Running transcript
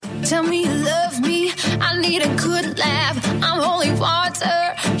Tell me you love me. I need a good laugh. I'm holy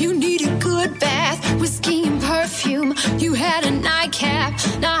water. You need a good bath. Whiskey and perfume. You had a nightcap.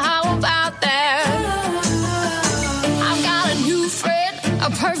 Now how about that? I've got a new friend, a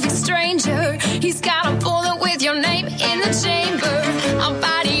perfect stranger. He's got a bullet with your name in the chamber. I'm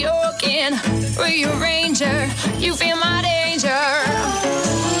body organ, rearranger. You feel my danger.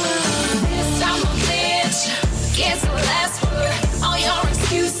 This time a bitch gets the last word. All your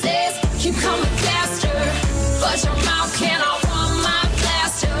excuses keep coming faster, but your mouth cannot run my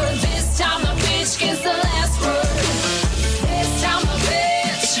blaster. This time the bitch gets the last word. This time the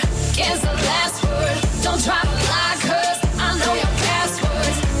bitch gets the last word. Don't try to lie, cause I know your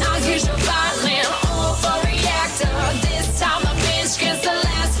passwords. Now here's your violin overreactor. This time the bitch gets the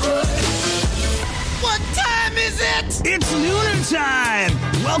last word. What time is it? It's Nooner time!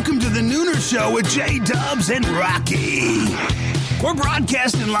 Welcome to the Nooner Show with J-Dubs and Rocky. We're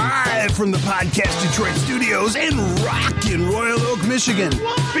broadcasting live from the Podcast Detroit studios in rockin' Royal Oak, Michigan.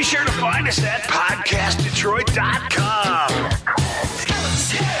 Be sure to find us at podcastdetroit.com.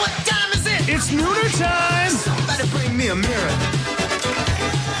 What time is it? It's Nooner time! Somebody bring me a mirror.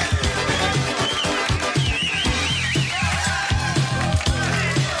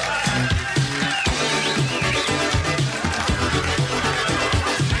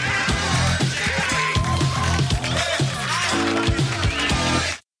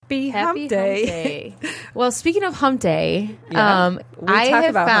 Happy Hump Day. Well, speaking of Hump Day, we talk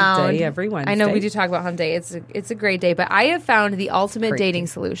about Hump Day every Wednesday. I know we do talk about Hump Day. It's a great day, but I have found the ultimate dating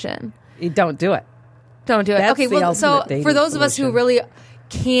solution. You don't do it. Don't do it. That's okay, the well, so ultimate for those dating of us who solution. really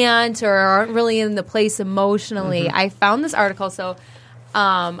can't or aren't really in the place emotionally, Mm-hmm. I found this article. So,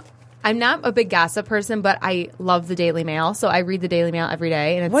 I'm not a big gossip person, but I love the Daily Mail. So I read the Daily Mail every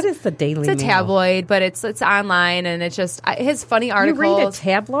day. And What is the Daily Mail? It's a tabloid, but it's online, and it's just it has funny You articles. read a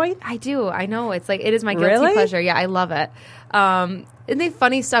tabloid? I do. I know. It's like, it is my guilty Really? pleasure. Yeah, I love it. And they have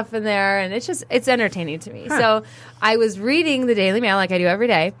funny stuff in there, and it's entertaining to me. So I was reading the Daily Mail like I do every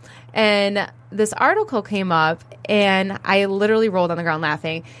day, and this article came up, and I literally rolled on the ground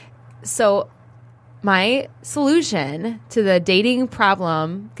laughing. So my solution to the dating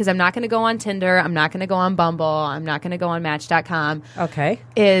problem, because I'm not going to go on Tinder, I'm not going to go on Bumble, I'm not going to go on Match.com, Okay.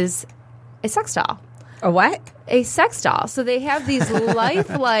 is a sex doll. A what? A sex doll. So they have these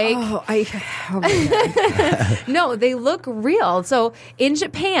lifelike... Oh my God. No, they look real. So in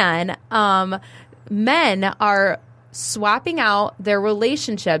Japan, men are swapping out their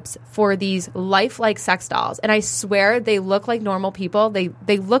relationships for these lifelike sex dolls. And I swear they look like normal people. They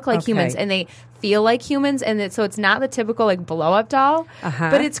look like Okay. humans, and they feel like humans. And so it's not the typical like blow-up doll.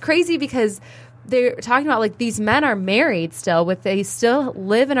 But it's crazy because they're talking about like these men are married still they still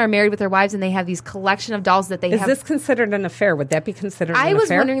live and are married with their wives, and they have these collection of dolls that they Is have. this considered an affair? Would that be considered an I affair? was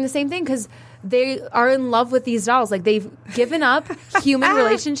wondering the same thing, because they are in love with these dolls. Like, they've given up human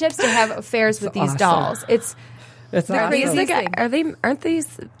relationships to have affairs with these awesome. dolls. It's That's they're awesome. crazy. Aren't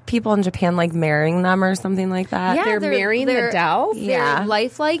these people in Japan like marrying them or something like that? Yeah, They're marrying the dolls? They're Yeah.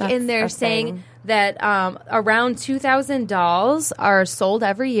 lifelike, That's and they're a saying thing. that around 2,000 dolls are sold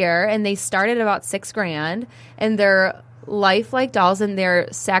every year, and they start at about $6,000, and they're lifelike dolls, and they're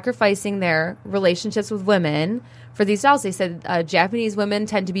sacrificing their relationships with women for these dolls. They said Japanese women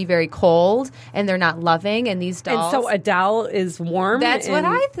tend to be very cold, and they're not loving, and these dolls... And so a doll is warm? That's what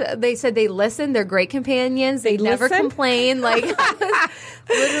they said. They listen. They're great companions. They never listen? complain. Like, I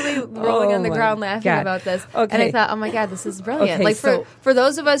was literally rolling on the my ground laughing God. about this. Okay. And I thought, oh my God, this is brilliant. Okay, like so- for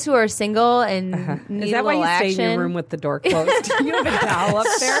those of us who are single and need Is that a why little you action. stay in your room with the door closed? Do you have a doll up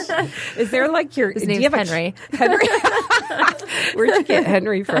there? Is there like your... His do you name's have a- Henry. Henry? Where'd you get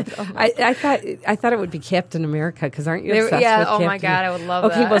Henry from? I thought it would be Captain America, because aren't you obsessed yeah, with oh Captain my God, I would love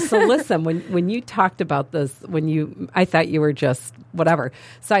Okay, that. well, so listen, when you talked about this, I thought you were just whatever.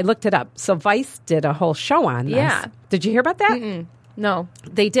 So I looked it up. So Vice did a whole show on this. Yeah. Did you hear about that? No.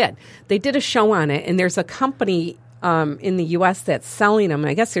 They did. They did a show on it, and there's a company in the U.S. that's selling them.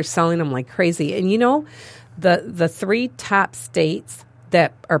 I guess they're selling them like crazy. And you know, the three top states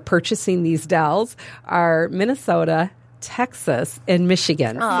that are purchasing these dolls are Minnesota, Texas, and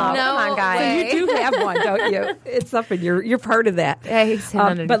Michigan. Oh, come on, guys. So you do have one, don't you? It's up, and you're part of that. Yeah, he's sitting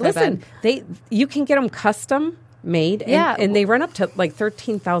underneath but my listen, you can get them custom made, and they run up to like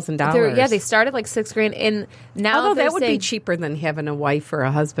 $13,000. Yeah, they started like $6,000, and now Although they're that would be saying- cheaper than having a wife or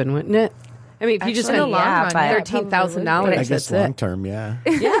a husband, wouldn't it? I mean, if you just Actually, spend in the long run, yeah, $13,000, probably. I that's guess it. long term, yeah.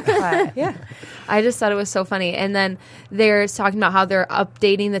 Yeah. I just thought it was so funny. And then they're talking about how they're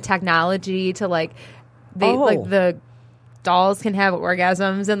updating the technology to like Oh. the dolls can have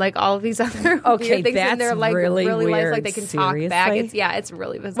orgasms and like all of these other Okay, weird things, that's and they're like really life, weird. like they can talk back. Seriously? It's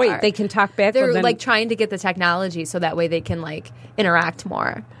really bizarre. Wait, they can talk back? They're Well, then- like trying to get the technology so that way they can like interact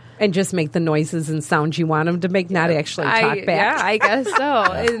more. and just make the noises and sounds you want them to make, not actually talk back. Yeah, I guess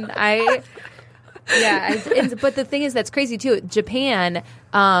so. But the thing is, that's crazy too. Japan,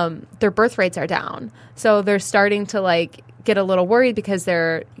 their birth rates are down, so they're starting to like get a little worried because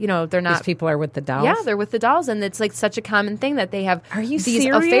they're These not. people are with the dolls. Yeah, they're with the dolls, and it's like such a common thing that they have Are you these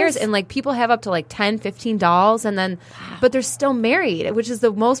serious? affairs, and like people have up to like 10, 15 dolls, and then but they're still married, which is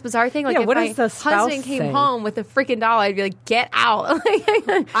the most bizarre thing. Like Yeah, if what my does the spouse husband came say? home with a freaking doll, I'd be like, get out.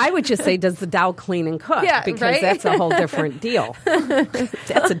 I would just say, does the doll clean and cook? Yeah, because right? that's a whole different deal.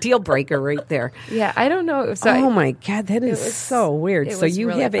 That's a deal breaker right there. Yeah, I don't know. So Oh my God, that is was- so weird. it So was you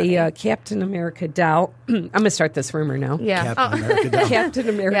really have funny. a Captain America doll. I'm going to start this rumor now. yeah. Captain America doll. Captain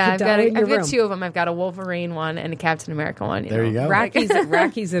America Yeah, I've doll got, in your I've got room. two of them. I've got a Wolverine one and a Captain America one. There you go.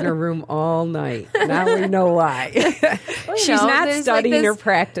 Rocky's in her room all night. Now we know why. She's know, not there's studying like or this-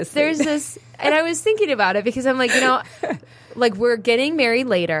 practicing. There's this, and I was thinking about it because I'm like, like we're getting married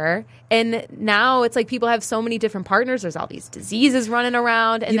later, and now it's like people have so many different partners. There's all these diseases running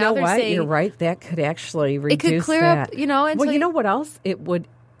around, and you now know they're what? saying You're right. That could actually reduce it could clear that. up, and well, so you know what else? It would.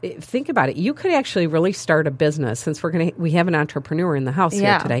 Think about it. You could actually really start a business since we have an entrepreneur in the house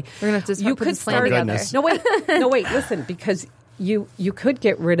Yeah. here today. We're gonna have to start you putting could this plan start. together. Goodness. No wait, listen, because you could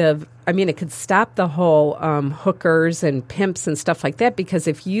get rid of. I mean, it could stop the whole hookers and pimps and stuff like that. Because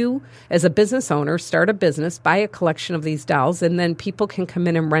if you, as a business owner, start a business, buy a collection of these dolls, and then people can come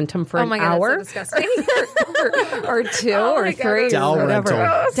in and rent them for Oh an my God, hour that's so disgusting. or two Oh or my God, three Doll or whatever.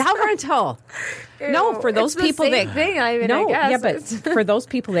 rental. Doll rental. No, for those It's the people same that thing, I mean, no, I guess. yeah, but for those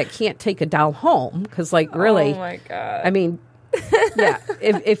people that can't take a doll home, because like really, Oh my God. I mean, yeah,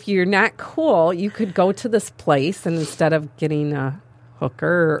 if you're not cool, you could go to this place and instead of getting a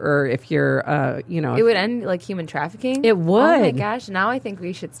hooker or if you're, It would end like human trafficking. It Oh my would. gosh! Now I think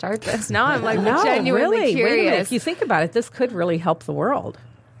we should start this. Now I'm like no, genuinely really, curious. wait a minute. If you think about it, this could really help the world.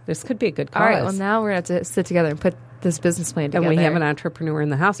 This could be a good cause. All right. Well, now we're gonna have to sit together and put this business plan and together. we have an entrepreneur in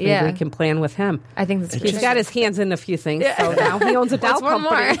the house. Maybe Yeah. we can plan with him. I think that's He's got his hands in a few things, so now he owns a doll What's one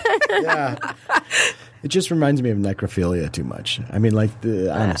company. more? Yeah. It just reminds me of necrophilia too much. I mean, like,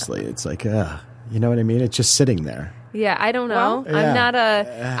 honestly, it's like, you know what I mean? It's just sitting there. Yeah, I don't know. Well, I'm yeah. not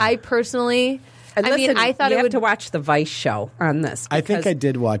I personally. And I mean, listen, I thought you it have would. to watch the Vice show on this. I think because- I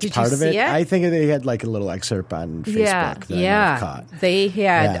did watch Did part you of it. see I think they had like a little excerpt on Facebook Yeah. that I might Yeah, have caught. they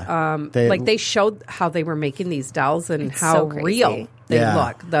had Yeah. they showed how they were making these dolls and It's how so crazy. real they Yeah.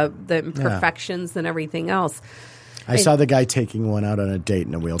 look, the imperfections and everything else. I saw the guy taking one out on a date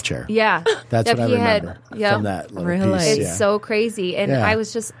in a wheelchair. Yeah, That's Yep, what I he had- remember yep. from that little Really? piece. It's yeah. so crazy, and Yeah. I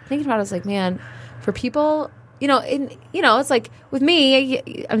was just thinking about it. I was like, man, for people. It's like with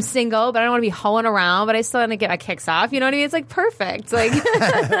me, I'm single, but I don't want to be hoeing around, but I still want to get my kicks off. You know what I mean? It's like perfect. Like,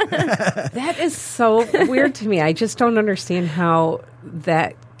 That is so weird to me. I just don't understand how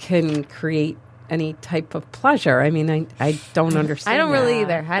that can create any type of pleasure. I mean, I don't understand. I don't really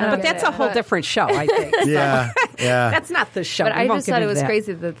that. either. I don't But get that's it, a whole but- different show, I think. Yeah, yeah. That's not the show. But We I won't just get thought it into was that.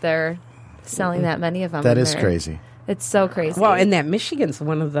 crazy that they're selling that many of them. That and is they're- crazy. It's so crazy. Well, and that Michigan's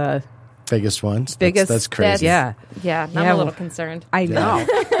one of the Biggest ones. biggest. That's crazy. Yeah. yeah, I'm Yeah, a little well, concerned. I know.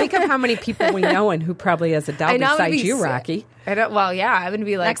 Think of how many people we know and who probably has a doll I know, I'm gonna besides be you, sick. Rocky. I don't. Well, yeah, I'm gonna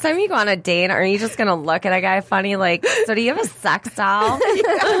be like, Next time you go on a date, are you just gonna look at a guy funny like, so do you have a sex doll?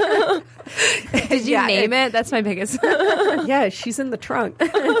 did you Yeah, name it? That's my biggest. Yeah, she's in the trunk.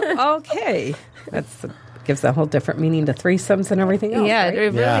 Okay. That's gives a whole different meaning to threesomes and everything else. yeah, right? it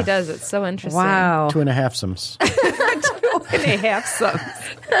really Yeah. does. It's so interesting. Wow. 2.5 sums. 2.5 sums.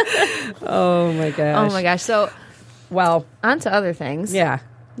 Oh my gosh. Oh my gosh. So Well, on to other things. yeah.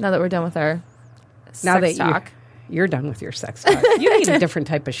 Now that we're done with our Now sex that talk. you're done with your sex talk, you need a different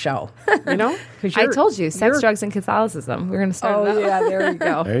type of show. You know? 'Cause I you're- told you, sex, you're- drugs, and Catholicism. We're going to start. Oh it out. yeah, there you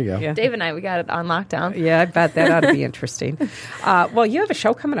go. There you go. Yeah. Dave and I, we got it on lockdown. Yeah, I bet that ought to be interesting. Well, you have a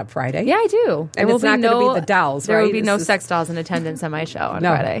show coming up Friday. Yeah, I do. And it's not gonna be the dolls, There right? will be no This is- sex dolls in attendance on my show on No,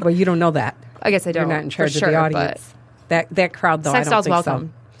 Friday. well, you don't know that. I guess I don't. You're not in charge for of sure, the audience. That crowd, though, But sex I don't dolls think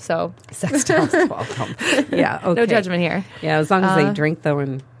welcome. So, so. Sex dolls welcome. Yeah, okay. no judgment here. Yeah, as long as they drink though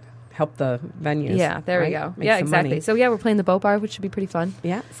and help the venues. Yeah, there we right? go. Make Yeah, some exactly. money. So yeah, we're playing the boat bar, which should be pretty fun.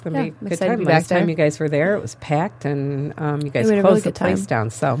 Yeah, it's going Yeah, to I'm be a good excited to time. be back Last time there. you guys were there, it was packed, and you guys We had a closed really the good time. place down.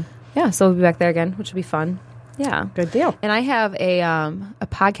 So Yeah, so we'll be back there again, which will be fun. Yeah, good deal. And I have a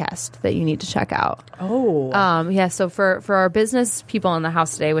podcast that you need to check out. Oh, Yeah, so for our business people in the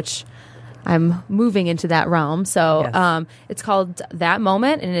house today, which I'm moving into that realm. So Yes. it's called That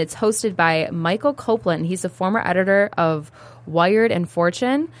Moment, and it's hosted by Michael Copeland. He's a former editor of Wired and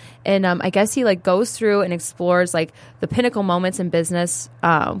Fortune, and I guess he like goes through and explores like the pinnacle moments in business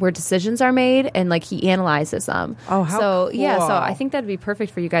where decisions are made, and like he analyzes them. Oh, how so yeah, so cool. I think that'd be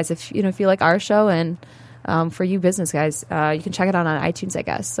perfect for you guys if if you like our show, and for you business guys, you can check it out on iTunes, I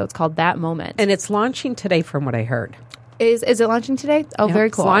guess. So it's called That Moment. And it's launching today, from what I heard. Is it launching today? Oh, Yep, very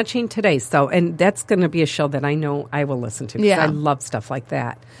it's cool. launching today. So, and that's going to be a show that I know I will listen to, because Yeah. I love stuff like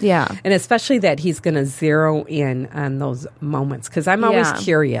that. Yeah. And especially that he's going to zero in on those moments, because I'm always Yeah.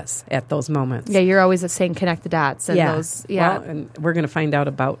 curious at those moments. Yeah, you're always saying connect the dots and those. Yeah. Well, and we're going to find out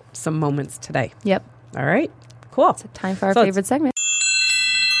about some moments today. Yep. All right. Cool. Time for our So favorite segment.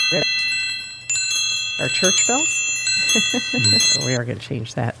 Our church bells? We are going to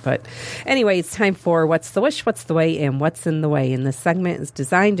change that. But anyway, it's time for What's the Wish, What's the Way, and What's in the Way. And this segment is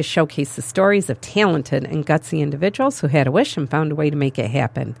designed to showcase the stories of talented and gutsy individuals who had a wish and found a way to make it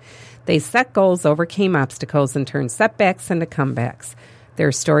happen. They set goals, overcame obstacles, and turned setbacks into comebacks.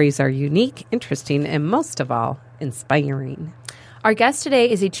 Their stories are unique, interesting, and most of all, inspiring. Our guest today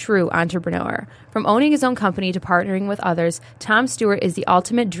is a true entrepreneur. From owning his own company to partnering with others, Tom Stewart is the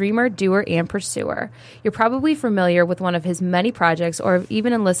ultimate dreamer, doer, and pursuer. You're probably familiar with one of his many projects or have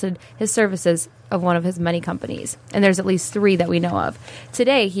even enlisted his services of one of his many companies. And there's at least 3 that we know of.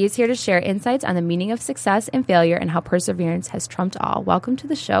 Today, he is here to share insights on the meaning of success and failure and how perseverance has trumped all. Welcome to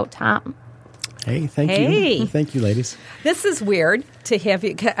the show, Tom. Hey, thank Hey. you. Thank you, ladies. This is weird to have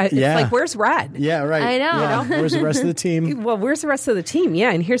you. It's Yeah. like, where's Red? Yeah, right. I know. Yeah. Where's the rest of the team? Well, where's the rest of the team? Yeah,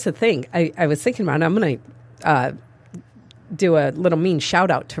 and here's the thing. I was thinking about it. I'm going to do a little mean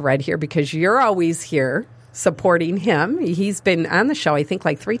shout out to Red here, because you're always here supporting him. He's been on the show, I think,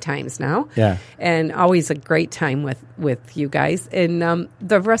 like 3 times now. Yeah. And always a great time with you guys. And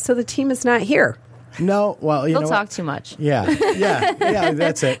the rest of the team is not here. No, well, you He'll know talk what? too much. Yeah,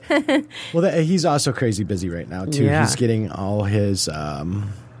 that's it. Well, he's also crazy busy right now too. Yeah. He's getting all his.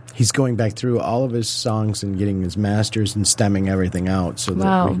 He's going back through all of his songs and getting his masters and stemming everything out so that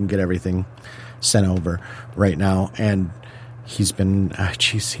Wow. we can get everything sent over right now. And he's been,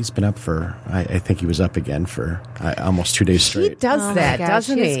 he's been up for. I think he was up again for almost 2 days He straight. does Oh my that, gosh,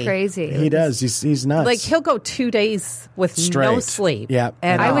 doesn't he's he? crazy. He does. He's nuts. Like, he'll go 2 days with no Straight. sleep. Yeah.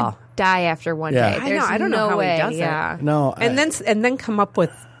 At I all. I would die after one Yeah. day. I know. There's I don't know no how way. he does Yeah. it. No, and then come up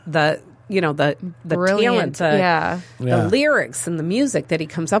with the Brilliant. talent, the Yeah. lyrics and the music that he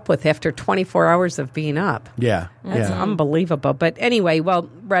comes up with after 24 hours of being up. Yeah, That's yeah. unbelievable. But anyway, well,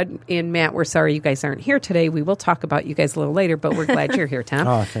 Red and Matt, we're sorry you guys aren't here today. We will talk about you guys a little later, but we're glad you're here, Tom.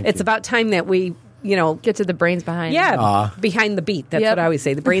 Oh, thank it's you. about time that we, Get to the brains behind. yeah, behind the beat. That's Yep. what I always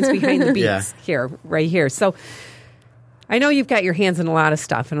say. The brains behind the beats Yeah. here, right here. So I know you've got your hands in a lot of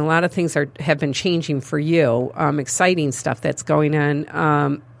stuff, and a lot of things have been changing for you. Exciting stuff that's going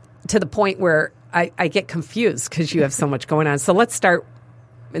on, to the point where I get confused because you have so much going on. So let's start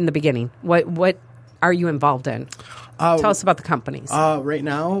in the beginning. What are you involved in? Tell us about the companies. Right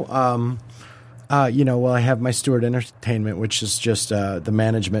now, well, I have my Stewart Entertainment, which is just the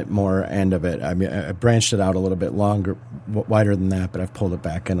management more end of it. I mean, I branched it out a little bit wider than that, but I've pulled it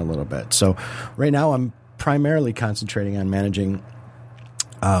back in a little bit. So right now, I'm primarily concentrating on managing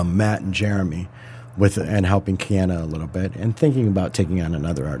Matt and Jeremy and helping Kiana a little bit, and thinking about taking on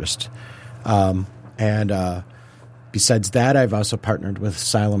another artist. Besides that, I've also partnered with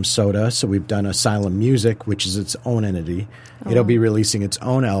Asylum Soda. So we've done Asylum Music, which is its own entity. It'll be releasing its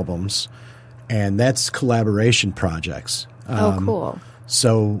own albums, and that's collaboration projects. Cool.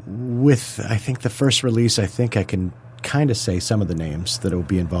 So with, I think the first release, I think I can kind of say some of the names that will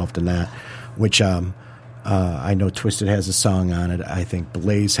be involved in that, which I know Twisted has a song on it. I think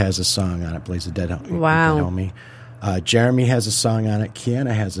Blaze has a song on it. Blaze the Dead Homie. Wow. Dead Homie. Jeremy has a song on it.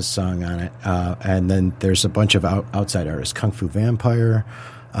 Kiana has a song on it. And then there's a bunch of outside artists. Kung Fu Vampire.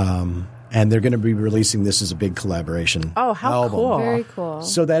 And they're going to be releasing this as a big collaboration Oh, how album. cool. Very cool.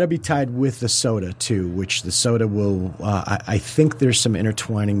 So that'll be tied with the Soda too, which the Soda will. I think there's some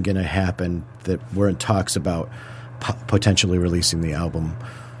intertwining going to happen that we're in talks about potentially releasing the album.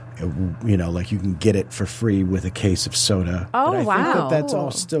 Like you can get it for free with a case of soda. Oh, but I think wow. that's all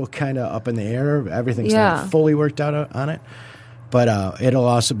still kind of up in the air. Everything's Yeah. not fully worked out on it. But it'll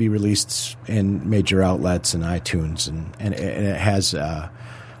also be released in major outlets and iTunes, and it has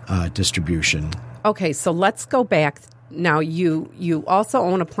distribution. Okay, so let's go back. Now you also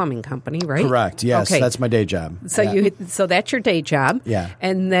own a plumbing company, right? Correct. Yes, Okay. that's my day job. So Yeah. so that's your day job. Yeah.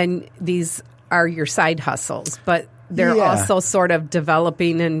 And then these are your side hustles, but they're Yeah. also sort of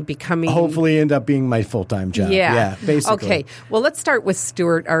developing and becoming hopefully end up being my full-time job. Yeah. Yeah, basically. Okay. Well, let's start with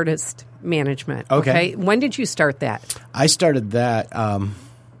Stewart Artist management. Okay. When did you start that? I started that.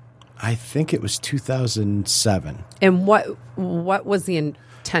 I think it was 2007. And what was the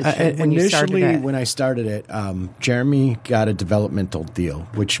intention when you started Initially, it? when I started it, Jeremy got a developmental deal,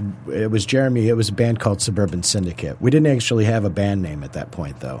 which it was Jeremy. It was a band called Suburban Syndicate. We didn't actually have a band name at that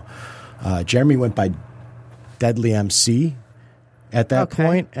point, though. Jeremy went by Deadly MC at that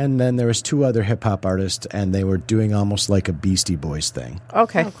point, and then there was 2 other hip hop artists, and they were doing almost like a Beastie Boys thing.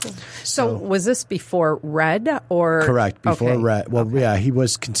 Okay. So was this before Red or Correct, before okay. Red. Well, yeah, he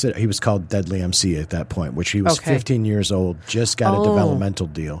was called Deadly MC at that point, which he was Okay. 15 years old, just got a developmental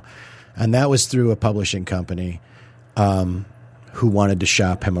deal, and that was through a publishing company who wanted to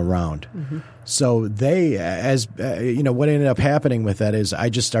shop him around. Mm-hmm. So they, what ended up happening with that is I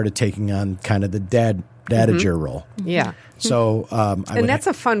just started taking on kind of the dadager role. Yeah. So, And that's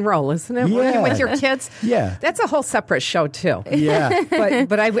a fun role, isn't it? Working with your kids. Yeah. That's a whole separate show too. yeah.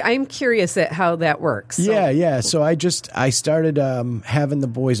 But I'm curious at how that works. So- Yeah. So I started having the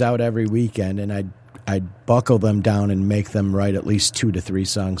boys out every weekend, and I'd buckle them down and make them write at least 2 to 3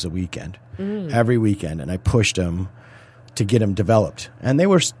 songs a weekend, every weekend, and I pushed them to get them developed. And they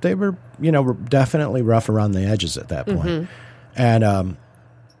were definitely rough around the edges at that point. And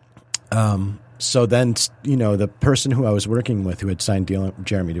so then the person who I was working with, who had signed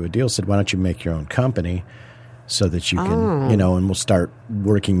Jeremy to a deal, said, "Why don't you make your own company?" So that you can, and we'll start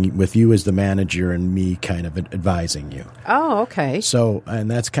working with you as the manager and me kind of advising you. Oh, okay. So,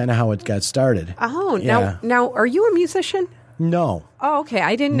 and that's kind of how it got started. Oh, Yeah. now, are you a musician? No. Oh, okay.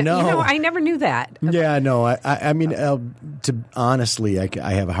 I didn't. No. I never knew that. Yeah, no. I mean, to honestly,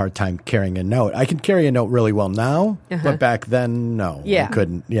 I have a hard time carrying a note. I can carry a note really well now, but back then, no. Yeah. I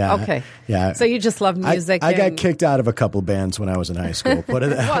couldn't. Yeah. Okay. Yeah. So you just love music. I got and- kicked out of a couple bands when I was in high school. Put it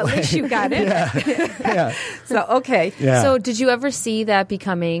that Well, way. at least you got it. Yeah. So okay. Yeah. So did you ever see that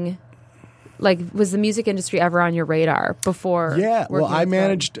becoming, like, was the music industry ever on your radar before? Yeah, well, working I with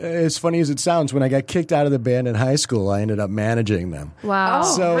managed, as funny as it sounds, when I got kicked out of the band in high school, I ended up managing them. Them? Wow.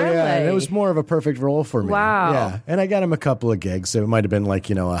 Oh, So, yeah, and it really? was more of a perfect role for me. Wow. Yeah, and I got him a couple of gigs. So it might have been like,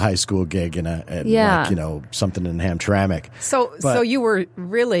 a high school gig and Yeah. something in Hamtramck. So But- you were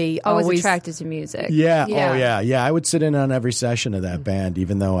really Always always attracted to music. Yeah, Yeah. oh yeah. I would sit in on every session of that band,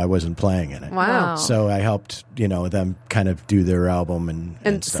 even though I wasn't playing in it. Wow. So I helped, them kind of do their album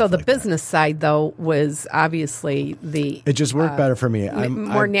and so stuff the like that. business side though was obviously the It just worked better for me.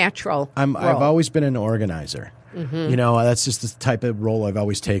 more natural. I've role. always been an organizer. That's just the type of role I've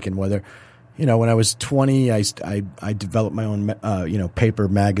always taken. Whether, when I was 20, I developed my own, paper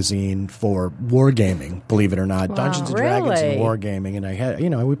magazine for wargaming. Believe it or not, Dungeons and Dragons Really? and wargaming, and I had,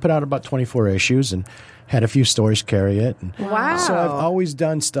 we put out about 24 issues and had a few stores carry it. And Wow. So I've always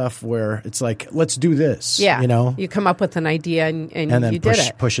done stuff where it's like, let's do this. Yeah. You come up with an idea and then you did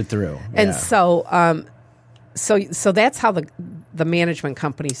it. push it through. And Yeah. so, so that's how the management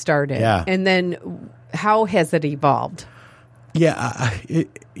company started. Yeah. And then how has it evolved? Yeah,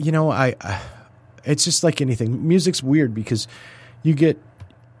 it's just like anything. Music's weird because you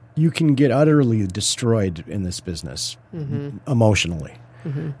can get utterly destroyed in this business emotionally,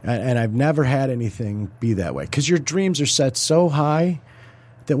 and I've never had anything be that way because your dreams are set so high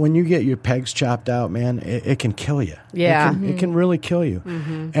that when you get your pegs chopped out, man, it can kill you. Yeah. it can really kill you,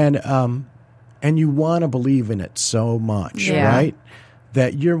 and you want to believe in it so much, Yeah. right?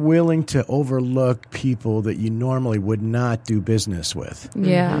 That you're willing to overlook people that you normally would not do business with.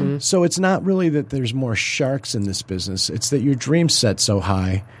 Yeah. So it's not really that there's more sharks in this business. It's that your dream's set so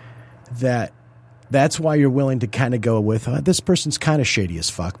high that that's why you're willing to kind of go with, this person's kind of shady as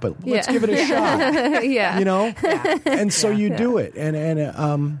fuck, but let's Yeah. give it a shot. Yeah. And so you do it,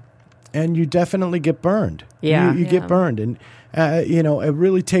 and you definitely get burned. Yeah. You get burned, and it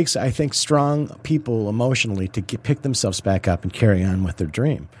really takes, I think, strong people emotionally to pick themselves back up and carry on with their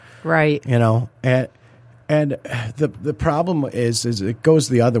dream. Right. And the problem is it goes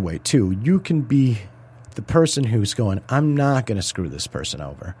the other way too. You can be the person who's going, I'm not going to screw this person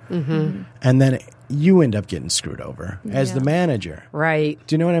over, and then you end up getting screwed over as the manager. Right.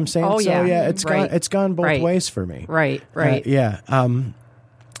 Do you know what I'm saying? Oh, so yeah. it's Right. gone both Right. ways for me. Right. Right. Yeah.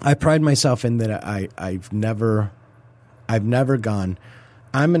 I pride myself in that I've never gone,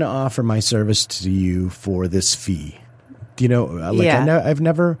 I'm going to offer my service to you for this fee. Do you know? Yeah. I've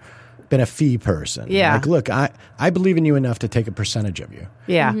never been a fee person. Yeah. Like, look, I believe in you enough to take a percentage of you.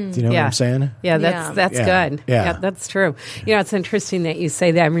 Yeah. Do you know what I'm saying? Yeah, Yeah. that's Yeah. good. Yeah. That's true. It's interesting that you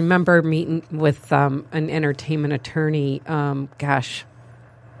say that. I remember meeting with an entertainment attorney. Let's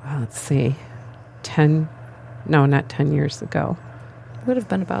see, not 10 years ago. Would have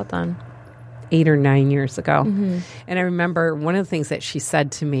been about then. 8 or 9 years ago. And I remember one of the things that she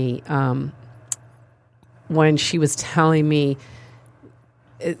said to me when she was telling me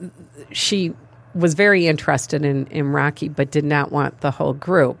she was very interested in Rocky, but did not want the whole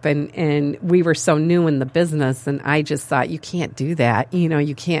group. And we were so new in the business, and I just thought, you can't do that.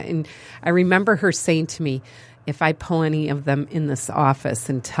 You can't. And I remember her saying to me, if I pull any of them in this office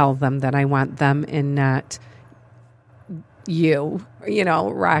and tell them that I want them and not you,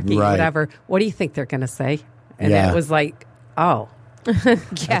 Rocky, Right. whatever, what do you think they're going to say? And Yeah. it was like, oh.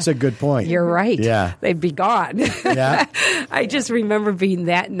 That's a good point. You're right. Yeah. They'd be gone. Yeah. I just remember being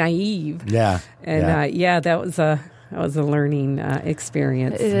that naive. Yeah. And that was a learning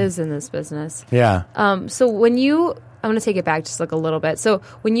experience. It is in this business. Yeah. So when I'm going to take it back just like a little bit. So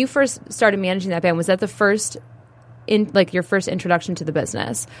when you first started managing that band, was that the first your first introduction to the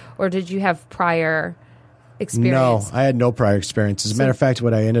business, or did you have prior experience? No, I had no prior experience. As a matter of fact,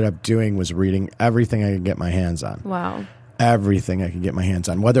 what I ended up doing was reading everything I could get my hands on. Wow. Everything I could get my hands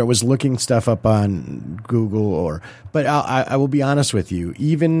on, whether it was looking stuff up on Google but I will be honest with you,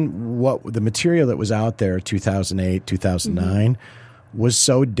 even the material that was out there 2008, 2009 was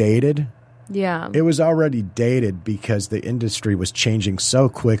so dated. Yeah. It was already dated because the industry was changing so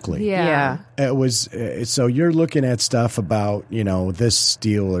quickly. Yeah. It was so you're looking at stuff about, this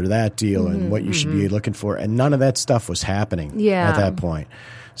deal or that deal and what you should be looking for, and none of that stuff was happening at that point.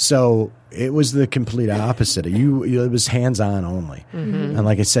 So it was the complete opposite. It was hands-on only. And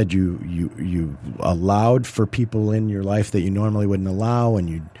like I said, you allowed for people in your life that you normally wouldn't allow, and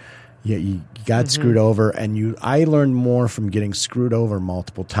you got screwed over. And I learned more from getting screwed over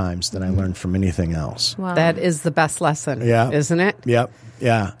multiple times than I learned from anything else. Wow. That is the best lesson, isn't it? Yep.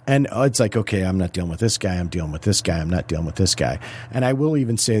 Yeah. And it's like, okay, I'm not dealing with this guy. I'm dealing with this guy. I'm not dealing with this guy. And I will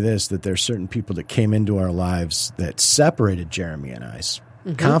even say this, that there's certain people that came into our lives that separated Jeremy and I's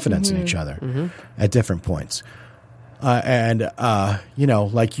confidence in each other at different points.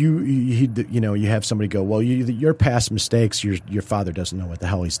 Like you have somebody go, well, your past mistakes, your father doesn't know what the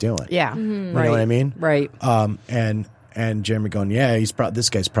hell he's doing. Yeah. You know what I mean? Right. And Jeremy going, yeah, this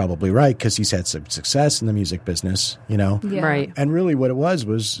guy's probably right because he's had some success in the music business, Yeah. Right. And really what it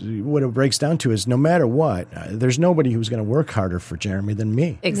was what it breaks down to is no matter what, there's nobody who's going to work harder for Jeremy than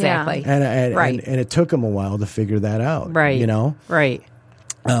me. Exactly. And Right. and it took him a while to figure that out. Right. Right. Right.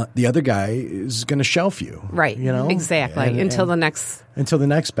 The other guy is going to shelf you. Right. And Exactly. Until the next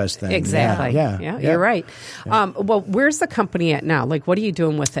best thing. Exactly. Yeah. You're right. Well, where's the company at now? Like, what are you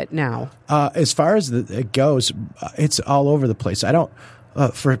doing with it now? As far as it goes, it's all over the place. I don't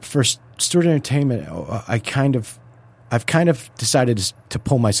for Stewart Entertainment. I've kind of decided to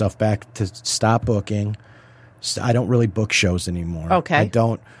pull myself back, to stop booking. I don't really book shows anymore. Okay. I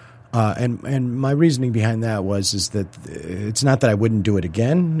don't. And my reasoning behind that is that it's not that I wouldn't do it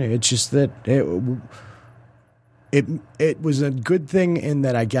again. It's just that it was a good thing in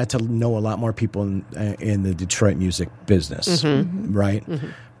that I got to know a lot more people in the Detroit music business, right?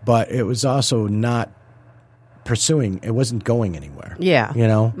 But it was also not pursuing. It wasn't going anywhere. Yeah.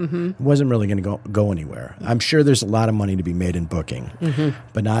 It wasn't really going to go anywhere. I'm sure there's a lot of money to be made in booking,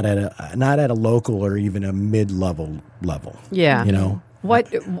 but not at a local or even a mid-level level. Yeah.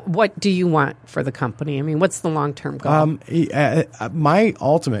 What do you want for the company? I mean, what's the long-term goal? My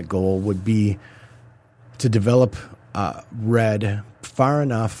ultimate goal would be to develop Red far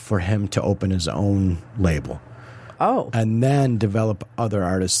enough for him to open his own label. Oh. And then develop other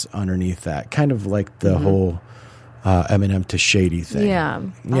artists underneath that. Kind of like the whole Eminem to Shady thing. Yeah.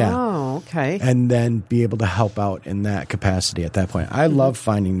 Oh, okay. And then be able to help out in that capacity at that point. I love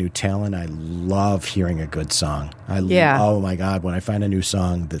finding new talent. I love hearing a good song. Oh my God, when I find a new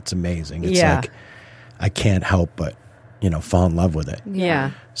song that's amazing, it's like I can't help but, fall in love with it.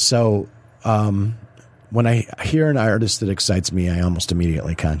 Yeah. So when I hear an artist that excites me, I almost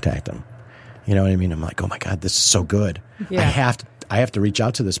immediately contact them. You know what I mean? I'm like, oh my God, this is so good. Yeah. I have to reach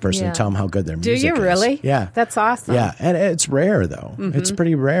out to this person and tell them how good their Do music is. you really? Yeah. That's awesome. Yeah, and it's rare, though. It's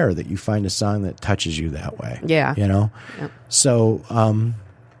pretty rare that you find a song that touches you that way. Yeah. Yep. So,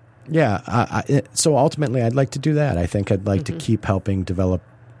 so ultimately, I'd like to do that. I think I'd like to keep helping develop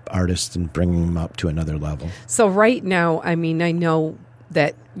artists and bringing them up to another level. So right now, I mean, I know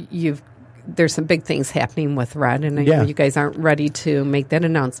that there's some big things happening with Red, and I know you guys aren't ready to make that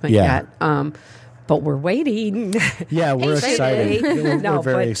announcement yet. But we're waiting. Yeah, we're excited. We're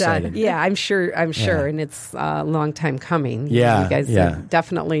very excited. I'm sure, and it's a long time coming. Yeah, you guys are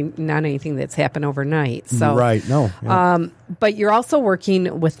definitely not anything that's happened overnight. So right, no. Yeah. But you're also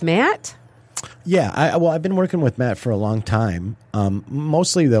working with Matt. Yeah, I've been working with Matt for a long time.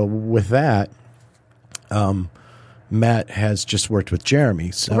 Mostly though, with that, Matt has just worked with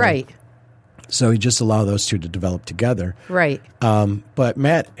Jeremy. So, right. So you just allow those two to develop together. Right. But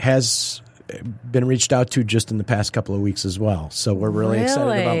Matt has been reached out to just in the past couple of weeks as well. So we're really excited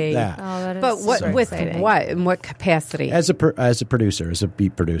Really? about that. Oh, that is But what so with exciting. what in what capacity? As a producer, as a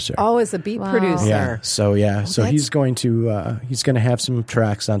beat producer. Oh, as a beat producer. Yeah. So so that's- he's going to have some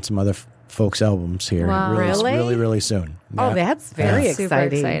tracks on some other folks' albums here. Wow. Really? Really, really soon. Oh, Yeah. that's very Super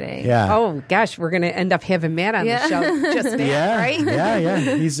exciting. exciting. Yeah. Oh gosh, we're going to end up having Matt on Yeah. the show. Just Matt, Yeah. right? Yeah.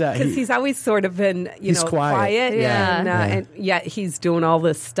 He's Because he's always sort of been, He's quiet. Yeah. and, Yeah. and yet he's doing all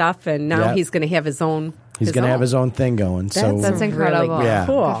this stuff, and now Yeah. he's going to have his own. he's going to have his own thing going. So That's really incredible. Yeah.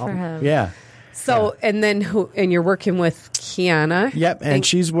 cool. Good for him. yeah. So, and then and you're working with Kiana. Yep, and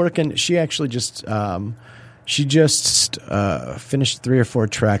she's working. She actually just finished 3 or 4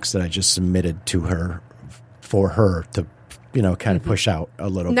 tracks that I just submitted to her for her to, kind of push out a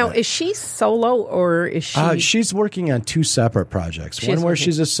little Now, bit. is she solo or is she? She's working on 2 separate projects. She's One where working-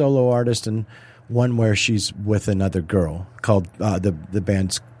 she's a solo artist, and one where she's with another girl called the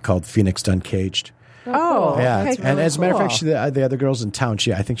band's called Phoenix Uncaged. oh, Yeah, okay, and as a matter of fact, cool. the other girl's in town.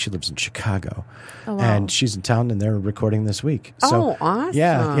 I think she lives in Chicago, wow. and she's in town, and they're recording this week. So, Oh, awesome.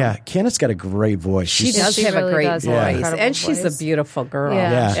 Yeah. Kiana's got a great voice. She She's- does She have really a great does have an voice, incredible and she's voice. a beautiful girl.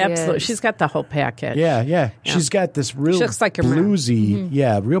 Yeah, she absolutely. is. She's got the whole package. Yeah. She's got this real She looks like your mom. Mm-hmm.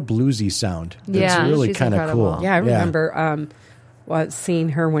 bluesy, real bluesy sound. That's Yeah, really she's kind of incredible. cool. Yeah, I remember seeing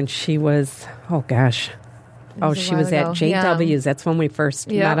her when she was, oh gosh. Oh, was a she while was at ago. JW's. That's when we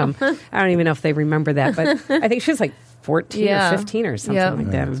first Yeah. met them. I don't even know if they remember that, but I think she was like 14 Yeah. or 15 or something Yep.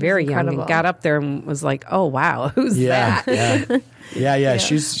 like that. Very young, incredible. and got up there and was like, oh, wow, who's Yeah, that? yeah.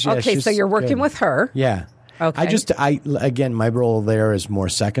 She's Okay, she's so you're working good. with her. Yeah. Okay. Again, my role there is more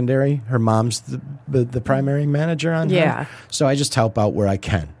secondary. Her mom's the primary manager on Yeah. her. So I just help out where I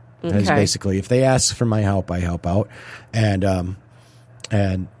can. That's Okay. basically, if they ask for my help, I help out. And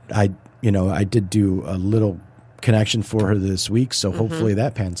I did do a little connection for her this week, so hopefully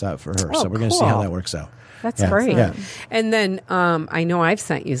that pans out for her. Oh, So we're going to see how cool. that works out. That's Yeah. great. Yeah. And then I know I've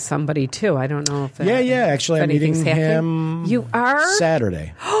sent you somebody too. I don't know if that, Yeah. Actually, if I'm meeting anything's happening. him. You are?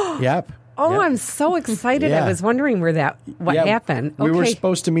 Saturday. Yep. Oh, Yep. I'm so excited. Yeah. I was wondering what Yeah, happened. We were Okay.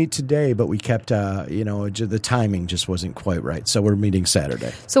 supposed to meet today, but we kept, the timing just wasn't quite right. So we're meeting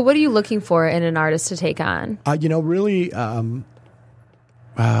Saturday. So, what are you looking for in an artist to take on? Really,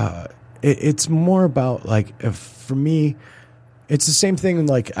 it's more about for me, it's the same thing.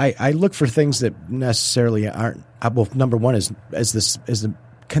 Like I look for things that necessarily aren't. Well, number one do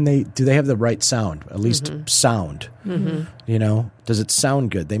they have the right sound? At least sound. Mm-hmm. Does it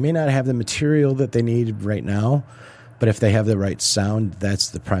sound good? They may not have the material that they need right now, but if they have the right sound, that's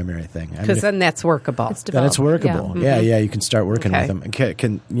the primary thing. Because then that's workable. It's then it's workable. Yeah. Yeah, you can start working Okay. with them. And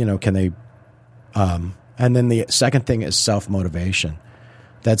can they? And then the second thing is self motivation.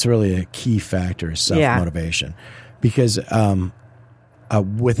 That's really a key factor. Is self motivation, because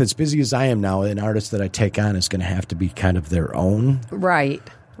with as busy as I am now, an artist that I take on is going to have to be kind of their own, Right.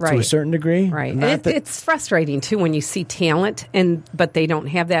 to a certain degree. Right. Not And that- it's frustrating too when you see talent but they don't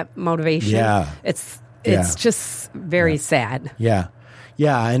have that motivation. Yeah. It's Yeah. just very sad. Yeah,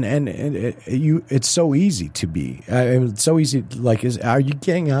 and it's so easy to be. It's so easy. Are you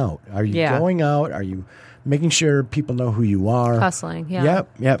getting out? Are you Yeah. going out? Are you making sure people know who you are? Hustling, yeah.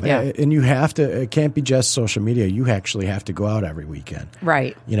 Yep. Yeah. And you have to. It can't be just social media. You actually have to go out every weekend.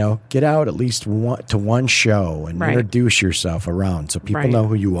 Right. Get out at least to one show and Right. introduce yourself around so people Right. know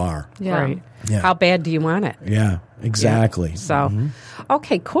who you are. Yeah. Right. Yeah. How bad do you want it? Yeah, exactly. Yeah. So,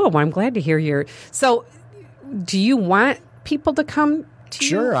 okay, cool. Well, I'm glad to hear So, do you want people to come to you?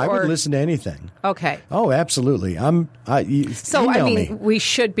 Sure, I would or- listen to anything. Okay. Oh, absolutely. So, I email mean, me. we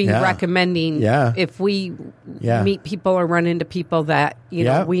should be Yeah. recommending Yeah. if we Yeah. meet people or run into people that,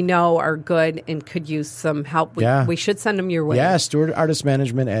 Yeah. we know are good and could use some help. We should send them your way. Yeah,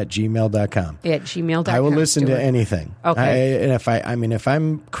 StewartArtistManagement@gmail.com. At gmail.com. I will listen to Stuart. anything. Okay. And if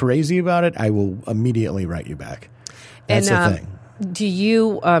I'm crazy about it, I will immediately write you back. That's the thing. Do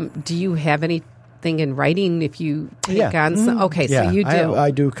you have anything in writing if you take Yeah. on some? Okay, Yeah, so you do. I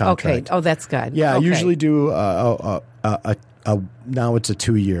do Okay. contract. Oh, that's good. Yeah, Okay. I usually do now it's a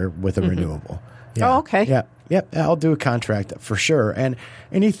 2-year with a renewable. Yeah. Oh, okay. Yeah. Yep, I'll do a contract for sure. And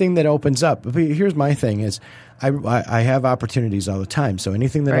anything that opens up. But here's my thing is I have opportunities all the time. So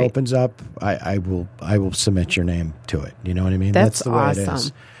anything that Right. opens up, I will submit your name to it. You know what I mean? That's the way it is.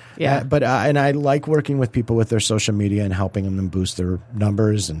 awesome. Yeah. But and I like working with people with their social media and helping them boost their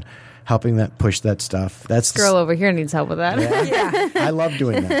numbers and helping that push that stuff. That's Girl over here needs help with that. Yeah. I love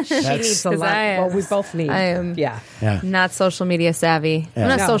doing that. She needs a 'Cause lot. I- Well, we both need. I am- Yeah. Yeah. Not social media savvy. I'm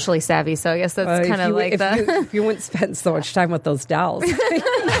not No. socially savvy, so I guess that's kind of like if the. you wouldn't spend so much time with those dolls.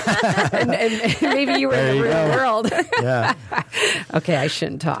 and maybe you were in the real world. Yeah. Okay, I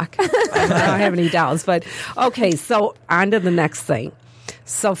shouldn't talk. I don't have any doubts. But okay, so on to the next thing.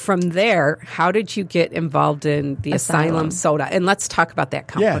 So from there, how did you get involved in the Asylum Soda? And let's talk about that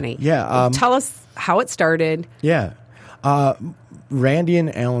company. Yeah. Tell us how it started. Yeah. Randy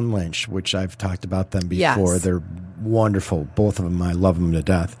and Alan Lynch, which I've talked about them before. Yes. They're wonderful. Both of them. I love them to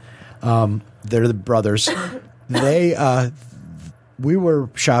death. They're the brothers. We were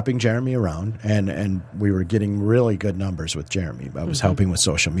shopping Jeremy around, and we were getting really good numbers with Jeremy. I was helping with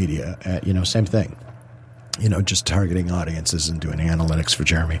social media. Same thing. Just targeting audiences and doing analytics for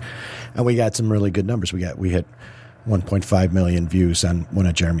Jeremy. And we got some really good numbers. We hit 1.5 million views on one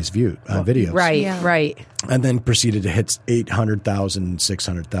of Jeremy's videos. Right, right. And then proceeded to hit 800,000,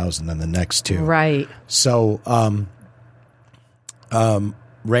 600,000 on the next two. Right. So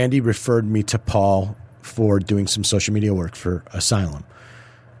Randy referred me to Paul for doing some social media work for Asylum.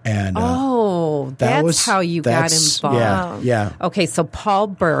 And that's how you got involved. Yeah. Okay, so Paul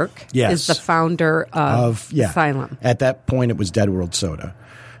Burke is the founder of Asylum. At that point, it was Dead World Soda.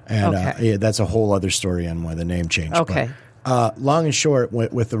 And that's a whole other story on why the name changed. Okay. But, long and short,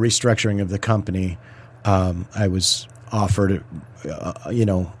 with the restructuring of the company, I was offered,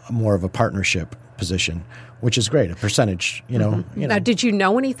 more of a partnership position, which is great, a percentage, Now, did you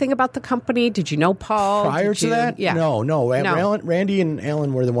know anything about the company? Did you know Paul? Prior to that? Yeah. No. Randy and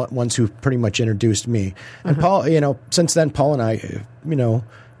Alan were the ones who pretty much introduced me. And Paul, since then, Paul and I,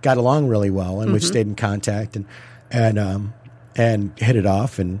 got along really well, and we've stayed in contact and hit it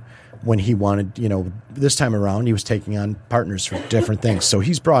off. And when he wanted, this time around, he was taking on partners for different things. So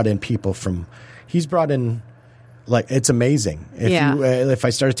he's brought in it's amazing. If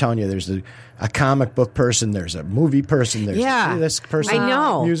I started telling you, there's a comic book person, there's a movie person, there's this person, I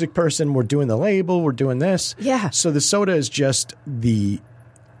know. Music person. We're doing the label, we're doing this. Yeah. So the soda is just the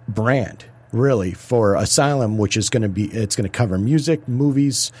brand, really, for Asylum, which is going to cover music,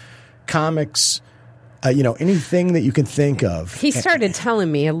 movies, comics. Anything that you can think of. He started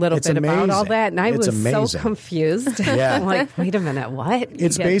telling me a little bit about all that, and I was so confused. Yeah. I'm like, wait a minute, what?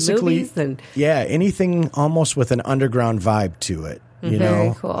 It's basically, anything almost with an underground vibe to it.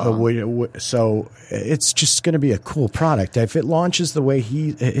 Very cool. So it's just going to be a cool product. If it launches the way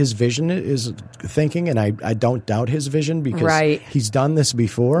his vision is thinking, and I don't doubt his vision because he's done this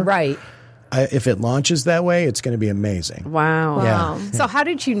before. Right. If it launches that way, it's going to be amazing. Wow. Yeah. So how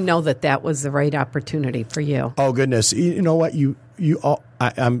did you know that was the right opportunity for you? Oh, goodness. You know what?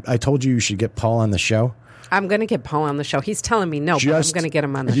 I told you should get Paul on the show. I'm going to get Paul on the show. He's telling me no, but I'm going to get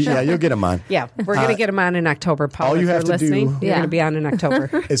him on the show. Yeah, you'll get him on. Yeah, we're going to get him on in October, Paul. All you have to listening, do you're going to be on in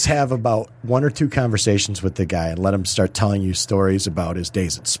October. is have about 1 or 2 conversations with the guy and let him start telling you stories about his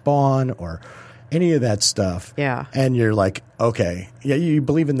days at Spawn or any of that stuff. Yeah. And you're like, okay, you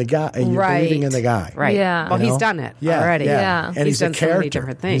believe in the guy, and you're believing in the guy. Right. Yeah. Well, he's done it already. Yeah. And he's done a character. So many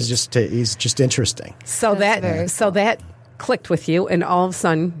different things. He's just interesting. So that clicked with you, and all of a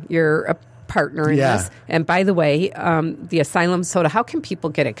sudden you're a partner in this. And by the way, the Asylum Soda, how can people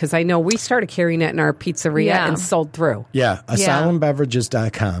get it? Because I know we started carrying it in our pizzeria and sold through. Yeah.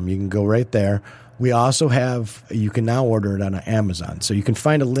 AsylumBeverages.com. You can go right there. We also you can now order it on Amazon. So you can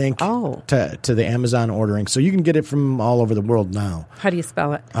find a link to the Amazon ordering. So you can get it from all over the world now. How do you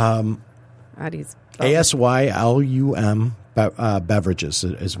spell it? ASYLUM beverages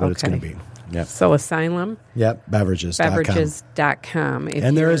is what it's going to be. Yep. So Asylum? Yep, beverages.com. Beverages.com.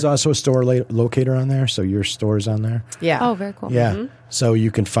 And there is also a store locator on there, so your store is on there. Yeah. Oh, very cool. Yeah. Mm-hmm. So you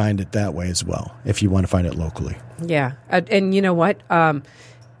can find it that way as well, if you want to find it locally. Yeah. And you know what?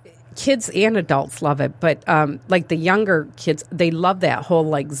 Kids and adults love it, but like the younger kids, they love that whole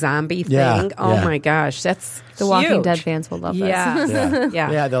like zombie thing. My gosh, that's the Walking Dead fans will love this.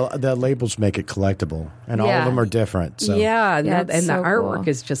 Yeah, the labels make it collectible, and all of them are different. So. And the so artwork cool.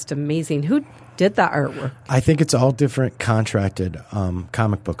 is just amazing. Who did the artwork? I think it's all different contracted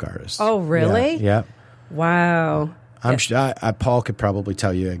comic book artists. Oh, really? Yeah. Wow. I'm sure Paul could probably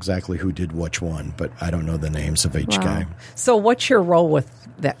tell you exactly who did which one, but I don't know the names of each guy. So what's your role with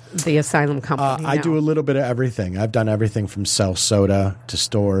the Asylum company I do a little bit of everything. I've done everything from sell soda to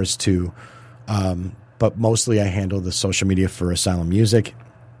stores to, but mostly I handle the social media for Asylum Music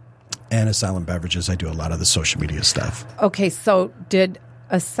and Asylum Beverages. I do a lot of the social media stuff. Okay, so did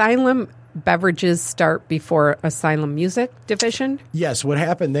Asylum Beverages start before Asylum Music division? Yes, what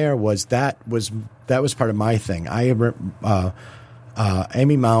happened there was that was part of my thing.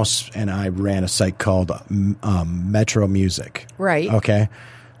 Amy Mouse and I ran a site called Metro Music. Right. Okay.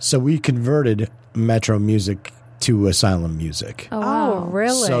 So we converted Metro Music to Asylum Music. Oh, wow. Oh,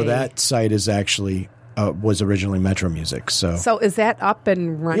 really? So that site is actually was originally Metro Music. So is that up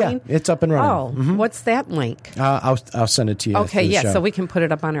and running? Yeah, it's up and running. Oh, what's that link? I'll send it to you. Okay, after the yeah, show. so we can put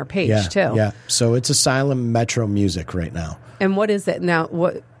it up on our page yeah, too. Yeah, so it's Asylum Metro Music right now. And what is it now?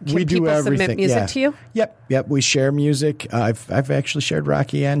 What can We do people everything. submit music yeah. to you? Yep. We share music. I've actually shared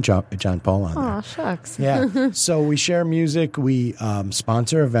Rocky and John Paul on there. Oh, shucks. Yeah. So we share music. We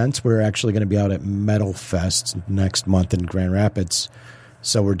sponsor events. We're actually going to be out at Metal Fest next month in Grand Rapids.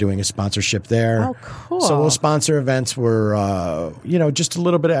 So we're doing a sponsorship there. Oh, cool. So we'll sponsor events. We're, just a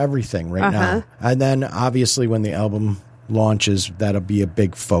little bit of everything right now. And then obviously when the album launches, that'll be a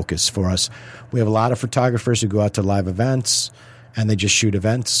big focus for us. We have a lot of photographers who go out to live events and they just shoot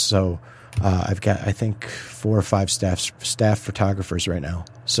events. So I've got, I think, 4 or 5 staff photographers right now.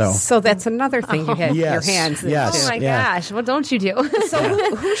 So that's another thing you have Yes, your hands in. yes. Oh my Yeah. gosh, what don't you do?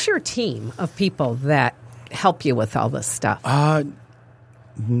 So who's your team of people that help you with all this stuff?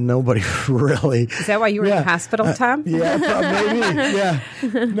 Nobody really. Is that why you were in the hospital, Tom? Yeah, maybe.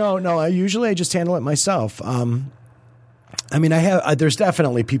 Yeah. No. I just handle it myself. I mean, I have. There's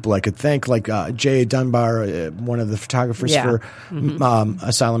definitely people I could thank, like Jay Dunbar, one of the photographers for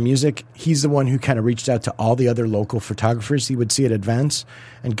Asylum Music. He's the one who kind of reached out to all the other local photographers he would see at events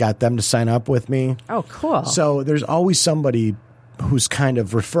and got them to sign up with me. Oh, cool. So there's always somebody who's kind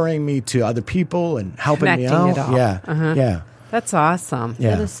of referring me to other people and helping me Connecting out. it all. Yeah, yeah, That's awesome.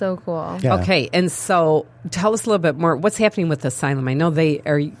 yeah. That is so cool. Yeah. Okay, and so tell us a little bit more. What's happening with Asylum? I know they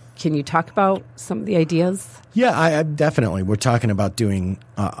are. Can you talk about some of the ideas? Yeah, I definitely. We're talking about doing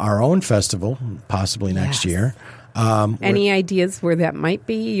our own festival, possibly next year. Any ideas where that might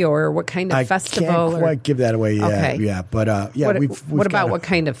be, or what kind of festival? I can't quite give that away yet. Okay. Yeah, but What, we've what about got what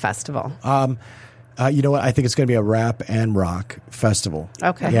kind of festival? you know what? I think it's going to be a rap and rock festival.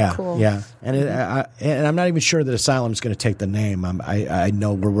 Okay. Yeah, Cool. yeah, and and I'm not even sure that Asylum is going to take the name. I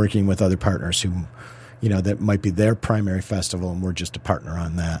know we're working with other partners who, that might be their primary festival, and we're just a partner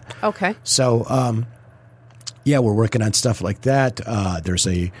on that. Okay. So, yeah, we're working on stuff like that. There's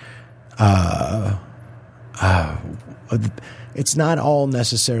it's not all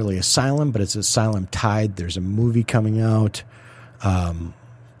necessarily Asylum, but it's Asylum Tide. There's a movie coming out,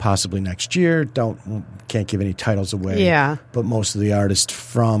 possibly next year. Can't give any titles away. Yeah. But most of the artists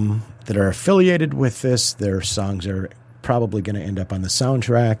that are affiliated with this, their songs are probably going to end up on the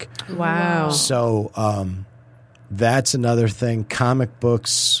soundtrack. Wow. So that's another thing. Comic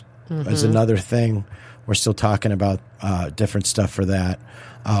books is another thing. We're still talking about different stuff for that.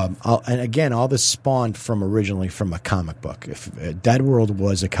 And again, all this spawned originally from a comic book. Dead World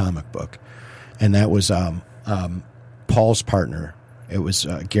was a comic book, and that was Paul's partner. It was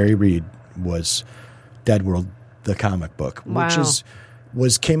Gary Reed was Dead World, the comic book, Wow.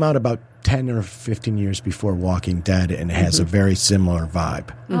 which came out about 10 or 15 years before Walking Dead, and it has a very similar vibe.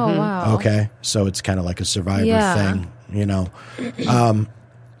 Oh, wow. Okay, so it's kind of like a Survivor Yeah. thing,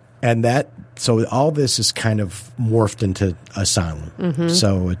 and so all this is kind of morphed into Asylum.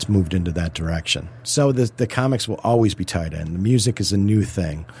 So it's moved into that direction. So the comics will always be tied in. The music is a new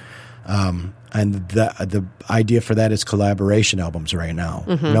thing, and the idea for that is collaboration albums right now.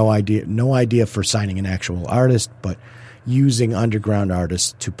 No idea for signing an actual artist, but using underground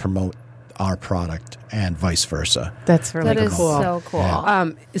artists to promote our product and vice versa. That's really That is cool. so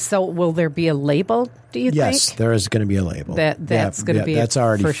cool. So will there be a label, do you Yes, think? there is going to be a label. That's going to be that's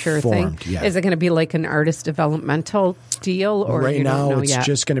already for sure formed. thing. Yeah. Is it going to be like an artist developmental deal, or right you now don't know it's yet?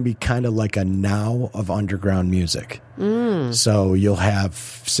 just going to be kind of like a now of underground music. So you'll have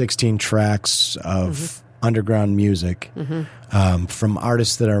 16 tracks of underground music from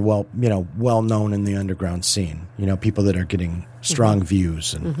artists that are well known in the underground scene. People that are getting strong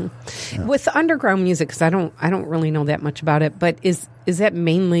views and With underground music, because I don't really know that much about it, but is that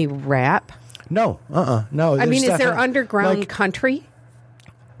mainly rap? no. I mean, is there definitely- underground like, country?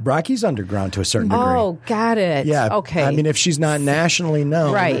 Rocky's underground to a certain degree. Oh, got it. Yeah. Okay. I mean, if she's not nationally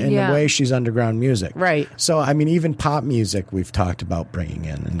known Right. in Yeah. the way, she's underground music. Right. So, I mean, even pop music we've talked about bringing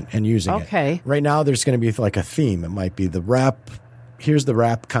in and using it. Okay. Right now, there's going to be like a theme. It might be the rap. Here's the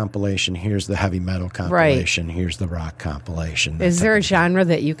rap compilation. Here's the heavy metal compilation. Here's the rock compilation. that Is there type a of thing. genre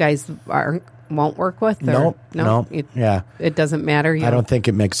that you guys won't work with? Or? Nope. Yeah. It doesn't matter. I don't think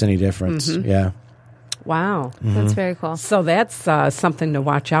it makes any difference. Yeah. Wow. That's very cool. So that's something to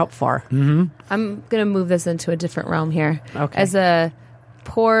watch out for. I'm going to move this into a different realm here. Okay. As a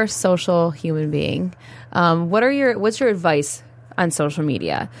poor social human being, what's your advice on social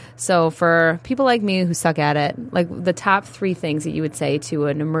media? So for people like me who suck at it, like the top 3 things that you would say to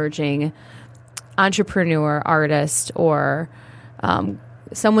an emerging entrepreneur, artist, or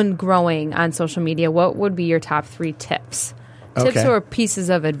someone growing on social media, what would be your top 3 tips Tips Okay. or pieces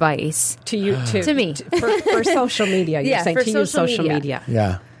of advice. To you, To me. for social media. You're Yeah, saying for to use social social media. media.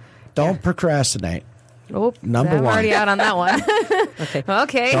 Yeah. Don't procrastinate. Oh, Number I'm one. already out on that one. Okay.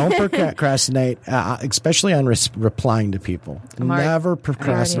 Okay. Don't procrastinate, especially on replying to people. already- Never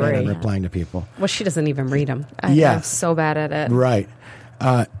procrastinate on already- replying to people. Well, she doesn't even read them. Yeah. I'm so bad at it. Right.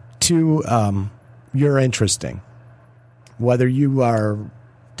 Two, you're interesting. Whether you are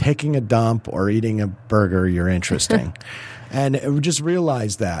taking a dump or eating a burger, you're interesting. And just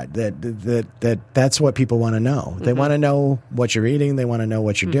realize that's what people want to know. They want to know what you're eating. They want to know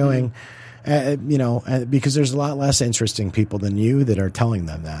what you're doing. Because there's a lot less interesting people than you that are telling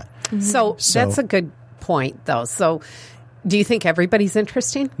them that. So So- that's a good point, though. So, do you think everybody's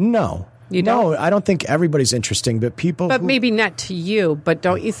interesting? No. You No, don't? I don't think everybody's interesting, but people But who- maybe not to you. But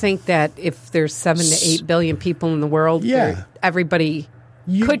don't you think that if there's 7 to 8 billion people in the world, Yeah. everybody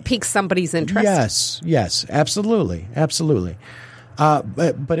You- could pique somebody's interest? Yes, absolutely.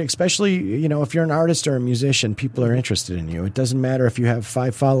 But especially, if you're an artist or a musician, people are interested in you. It doesn't matter if you have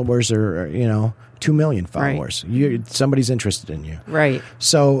 5 followers or 2 million followers. Somebody's interested in you. Right.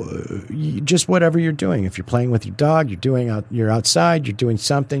 So just whatever you're doing, if you're playing with your dog, you're outside, you're doing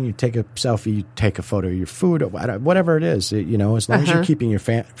something, you take a selfie, you take a photo of your food, whatever it is, as long as you're keeping your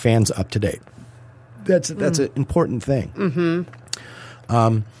fans up to date. That's an important thing.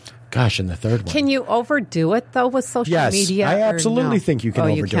 Mm-hmm. Gosh, and the third one. Can you overdo it, though, with social Yes, media? I or absolutely no? think you can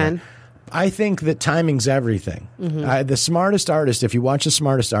overdo you can? it. I think that timing's everything. The smartest artist, if you watch the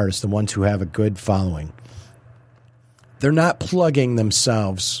smartest artists, the ones who have a good following, they're not plugging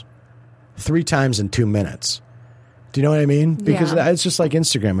themselves 3 times in 2 minutes. Do you know what I mean? Because Yeah. it's just like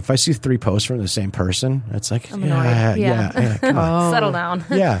Instagram. If I see 3 posts from the same person, it's like, I'm annoyed. Yeah. come on. Settle down.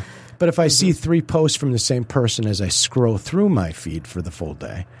 Yeah. But if I see 3 posts from the same person as I scroll through my feed for the full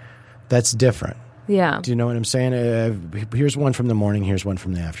day, that's different. Yeah. Do you know what I'm saying? Here's one from the morning. Here's one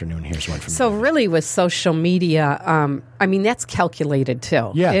from the afternoon. Here's one from So the really, with social media, that's calculated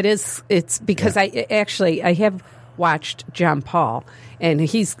too. Yeah. it is. It's because I have watched John Paul, and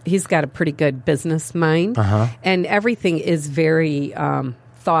he's got a pretty good business mind, and everything is very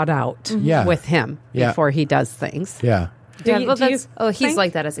thought out Yeah. with him Yeah. before he does things. Yeah. Do you- do you he's think-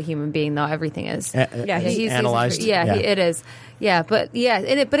 like that as a human being, though. Everything is. Yeah, he's analyzed. It is. Yeah, but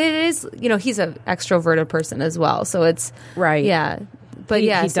it is. He's an extroverted person as well, so it's Right. Yeah, but he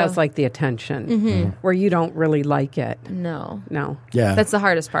yeah, does like the attention, where you don't really like it. no. Yeah. That's the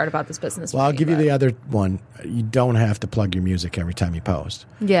hardest part about this business. Well, for I'll me, give you but- the other one. You don't have to plug your music every time you post.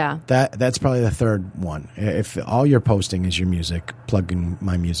 Yeah, That's probably the third one. If all you're posting is your music, plugging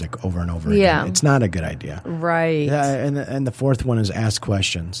my music over and over Yeah. again, it's not a good idea. Right. Yeah, and the fourth one is ask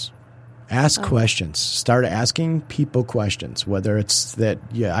questions. Ask questions. Start asking people questions. Whether it's that,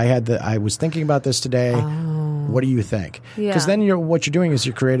 I was thinking about this today. What do you think? Because Yeah. then what you're doing is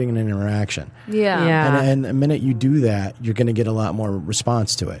you're creating an interaction. yeah, Yeah. And the minute you do that, you're going to get a lot more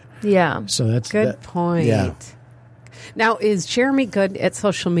response to it. yeah. So that's Good point. Yeah. Now, is Jeremy good at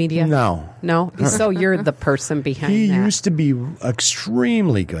social media? No. No? So you're the person behind He that. used to be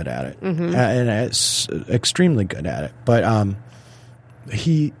extremely good at it, and it's extremely good at it. But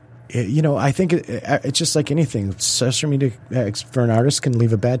I think it's just like anything. Social media for an artist can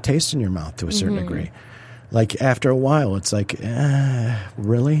leave a bad taste in your mouth to a certain degree. Like after a while, it's like,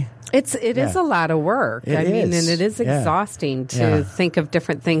 really? It is a lot of work. It is. And it is Yeah. exhausting to Yeah. think of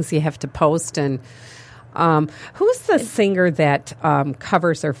different things you have to post. And who's the singer that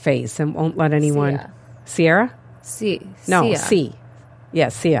covers her face and won't let anyone? Sierra? No, Sia. C. Yeah,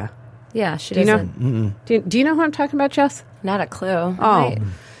 Sia. Yeah, she Do you know? doesn't. Do you know who I'm talking about, Jess? Not a clue. Oh,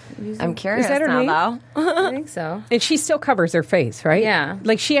 I'm curious that her now, name? though. I think so. and she still covers her face, right? Yeah.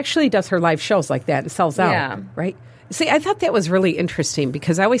 Like she actually does her live shows like that and sells out, Yeah. right? See, I thought that was really interesting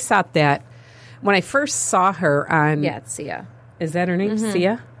because I always thought that when I first saw her on, Yeah, it's Sia. is that her name,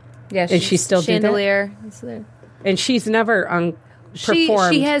 Sia? Yeah, And she still do that? Chandelier. And she's never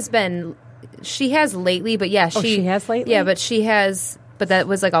performed. She has been. She has lately, but yeah, she has lately? Yeah, but she has. But that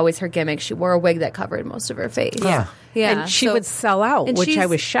was like always her gimmick. She wore a wig that covered most of her face. Yeah. Yeah, and she so- would sell out, and which I she's-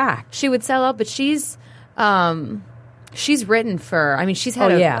 was shocked. She would sell out, but she's written for. I mean, she's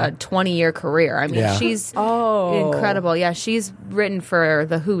had Oh, yeah. a 20-year career. I mean, Yeah. she's incredible. Yeah, she's written for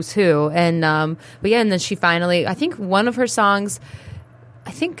the Who's Who, and but yeah, and then she finally. I think one of her songs. I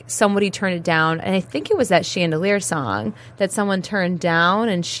think somebody turned it down, and I think it was that Chandelier song that someone turned down,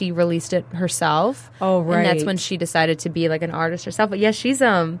 and she released it herself. Oh, And that's right. when she decided to be like an artist herself. But yeah, she's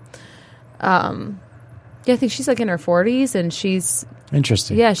yeah, I think she's like in her 40s, and she's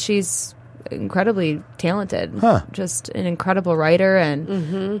Interesting. she's incredibly talented. Huh. Just an incredible writer,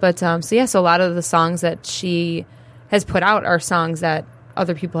 and so a lot of the songs that she has put out are songs that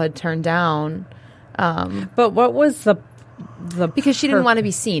other people had turned down. But what was the because she didn't want to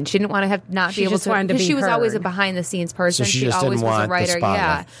be seen. She didn't want to be able just to. wanted to Because be she was always a heard. behind the scenes person. So she just always didn't was a want the writer.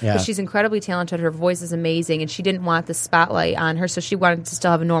 spotlight. Yeah. But she's incredibly talented. Her voice is amazing, and she didn't want the spotlight on her. So she wanted to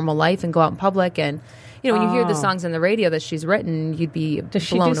still have a normal life and go out in public. And when you hear the songs on the radio that she's written, you'd be Does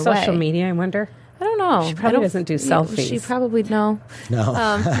she blown do away. social media, I wonder? I don't know. She probably doesn't do selfies. She probably no. No.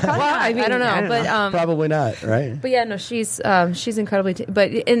 I don't know. But Probably not, right? But yeah, no, she's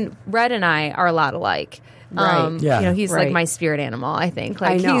incredibly. And Red and I are a lot alike. Right. Yeah. He's Right. like my spirit animal. I think.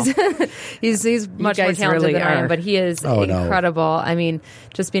 I Like know. he's much more guys talented really than I am, are. but he is Oh, no. incredible. I mean,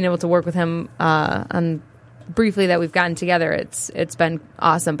 just being able to work with him on briefly that we've gotten together, it's been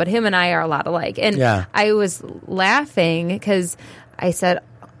awesome. But him and I are a lot alike. And Yeah. I was laughing because I said,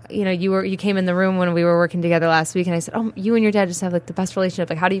 you came in the room when we were working together last week, and I said, "Oh, you and your dad just have like the best relationship.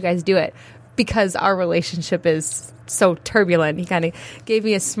 Like, how do you guys do it?" Because our relationship is so turbulent. He kind of gave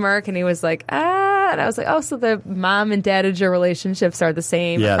me a smirk, and he was like, and I was like, "Oh, so the mom and dadager relationships are the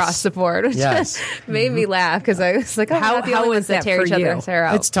same Yes. across the board," which Yes. just made me laugh because I was like, "Oh, How- we're not the how only is ones that that tear for each other's you? hair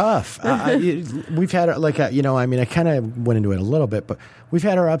out." It's tough. We've had I kind of went into it a little bit, but we've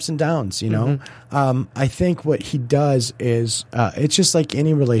had our ups and downs. I think what he does is it's just like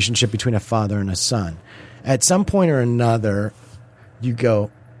any relationship between a father and a son. At some point or another, you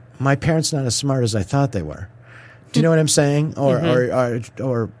go, "My parents not as smart as I thought they were." Do you know what I'm saying? Or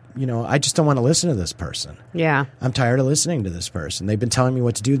I just don't want to listen to this person. Yeah. I'm tired of listening to this person. They've been telling me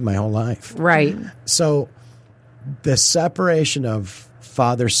what to do my whole life. Right. So the separation of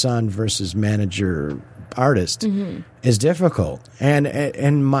father son versus manager artist is difficult, and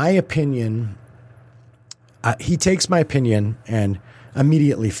in my opinion, he takes my opinion and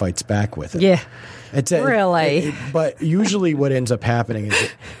immediately fights back with it. Yeah. Really? But usually what ends up happening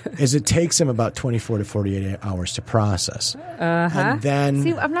is it takes him about 24 to 48 hours to process. And then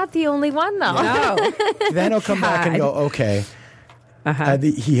See, I'm not the only one though. No. then he'll come back and go, okay,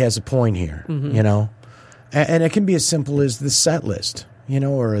 he has a point here, And it can be as simple as the set list,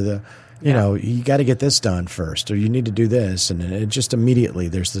 or the, you got to get this done first, or you need to do this. And it just immediately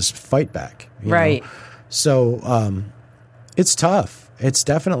there's this fight back. Right. So it's tough. It's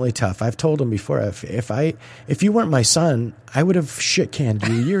definitely tough. I've told him before, if you weren't my son, I would have shit canned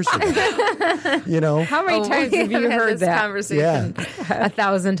you years ago. How many times have you heard this conversation?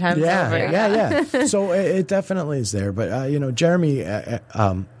 1,000 times over. Yeah. So it definitely is there. But, Jeremy,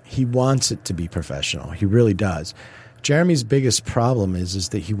 he wants it to be professional. He really does. Jeremy's biggest problem is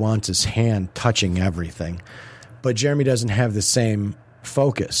that he wants his hand touching everything. But Jeremy doesn't have the same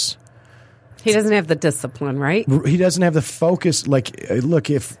focus. He doesn't have the discipline, right? He doesn't have the focus. Like, look,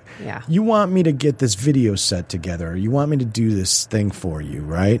 if you want me to get this video set together, or you want me to do this thing for you,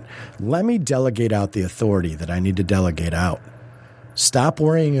 right? Let me delegate out the authority that I need to delegate out. Stop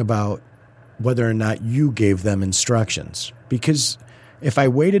worrying about whether or not you gave them instructions. Because if I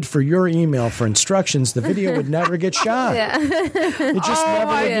waited for your email for instructions, the video would never get shot. It just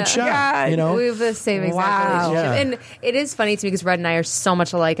never would get shot. We have the same exact relationship. Yeah. And it is funny to me because Red and I are so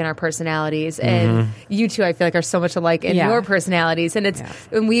much alike in our personalities, and you two, I feel like, are so much alike in your personalities. And it's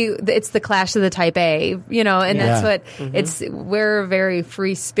it's the clash of the type A, and that's what it's. We're very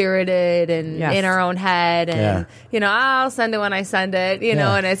free spirited and in our own head, and I'll send it when I send it,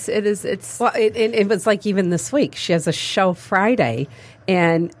 and it's. Well, it was like even this week. She has a show Friday.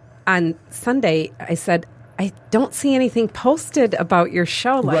 And on Sunday, I said, I don't see anything posted about your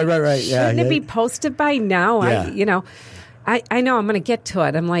show. Like, right. Shouldn't it be posted by now? Yeah. I know I'm going to get to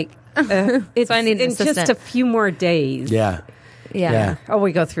it. I'm like, it's So I need an in just assistant. a few more days. Yeah. Oh,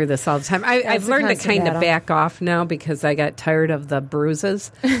 we go through this all the time. I've it's a learned to constant kind of battle. back off now because I got tired of the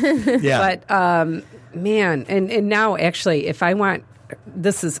bruises. Yeah. But man, and now actually, if I want,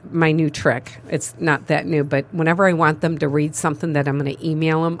 this is my new trick. It's not that new, but whenever I want them to read something that I'm going to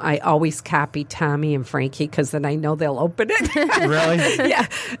email them, I always copy Tommy and Frankie because then I know they'll open it. Really? Yeah,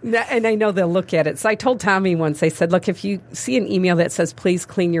 and I know they'll look at it. So I told Tommy once, I said, look, if you see an email that says, please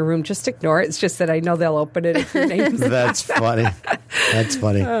clean your room, just ignore it. It's just that I know they'll open it if your name's That's funny. That's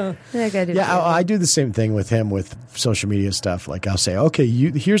funny. Yeah, I gotta do that. I do the same thing with him with social media stuff. Like I'll say, okay,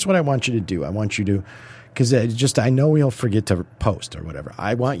 here's what I want you to do. I want you to, because I know we'll forget to post or whatever.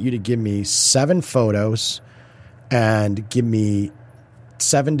 I want you to give me 7 photos and give me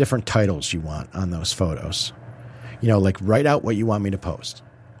 7 different titles you want on those photos. Like write out what you want me to post.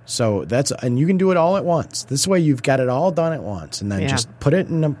 So and you can do it all at once. This way you've got it all done at once, and then just put it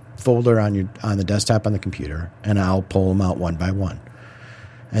in a folder on the desktop on the computer, and I'll pull them out one by one.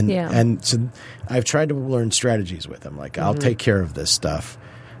 And so I've tried to learn strategies with him. Like I'll take care of this stuff.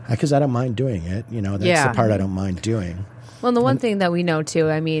 because I don't mind doing it. That's Yeah. the part I don't mind doing. Well, and the one thing that we know too,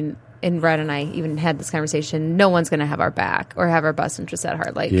 I mean, and Red and I even had this conversation, no one's going to have our back or have our best interests at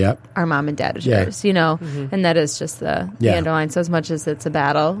heart like Yep. our mom and dad is Yeah. yours, and that is just the Yeah. underline. So as much as it's a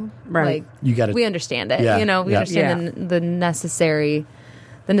battle, Right. like, You gotta- we understand it. Yeah. We Yeah. understand the necessity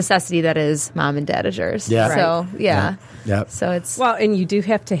that is mom and dad is yours. Yeah. So, yeah. Yep. So it's, Well, and you do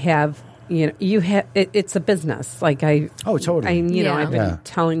have to have, it's a business. Like Oh, totally. Yeah. I've been Yeah.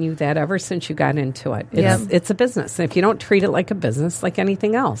 telling you that ever since you got into it. Yep. It's a business. And if you don't treat it like a business, like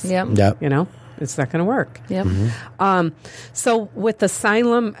anything else, yep. Yep. it's not going to work. Yep. So with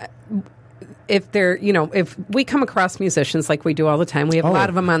Asylum, if if we come across musicians like we do all the time, we have a lot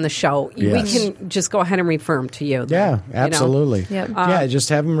of them on the show. Yes. We can just go ahead and refer them to you. Yeah, then, absolutely. Yep. Yeah, just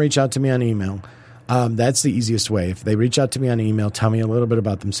have them reach out to me on email. That's the easiest way. If they reach out to me on email, tell me a little bit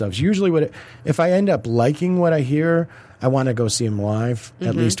about themselves. Usually, if I end up liking what I hear, I want to go see them live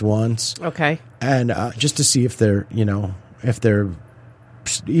at least once, Okay. and just to see if they're,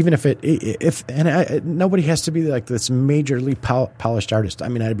 even nobody has to be like this majorly polished artist. I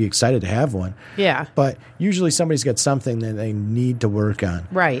mean, I'd be excited to have one. Yeah. But usually somebody's got something that they need to work on.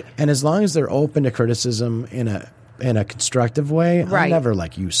 Right. And as long as they're open to criticism in a constructive way, Right. I'm never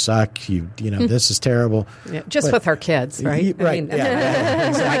like, you suck, this is terrible. Yeah, just But- with our kids, right? Right.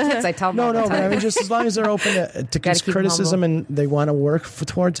 Yeah. My kids, I tell them all the No, but time. I mean, just as long as they're open to Gotta keep 'em criticism and they want to work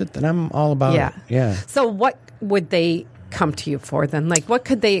towards it, then I'm all about Yeah. it. Yeah. So what would they come to you for then? Like, what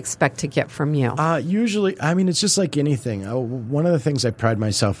could they expect to get from you? Usually, I mean, it's just like anything. One of the things I pride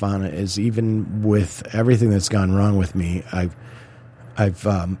myself on is even with everything that's gone wrong with me,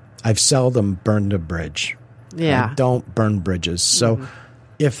 I've seldom burned a bridge. Yeah. I don't burn bridges. So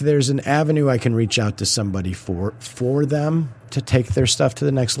if there's an avenue I can reach out to somebody for them to take their stuff to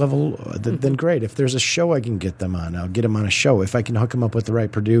the next level, then great. If there's a show I can get them on, I'll get them on a show. If I can hook them up with the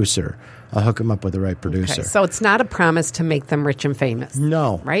right producer, I'll hook them up with the right producer. Okay, so it's not a promise to make them rich and famous.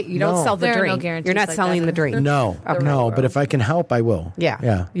 No. Right? You don't No. sell the There are no dream. guarantees You're not like selling that. the dream. No, no. But if I can help, I will.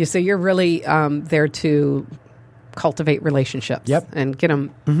 Yeah. Yeah. So you're really there to cultivate relationships. Yep. And get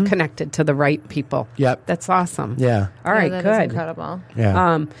them connected to the right people. Yep. That's awesome. Yeah. All right, that is good. incredible.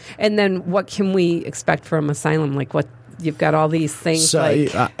 Yeah. And then what can we expect from Asylum? Like what you've got all these things. So,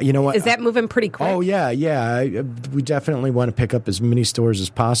 like, you know what? is that moving pretty quick? Oh, yeah. We definitely want to pick up as many stores as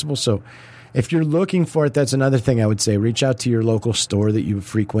possible. So if you're looking for it, that's another thing I would say. Reach out to your local store that you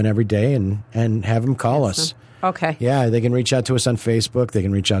frequent every day and have them call us. Okay. Yeah, they can reach out to us on Facebook. They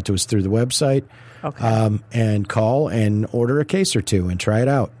can reach out to us through the website. Okay. And call and order a case or two and try it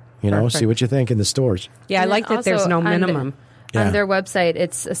out. Perfect. See what you think in the stores. Yeah, I And like that also there's no on the- minimum. Yeah. On their website,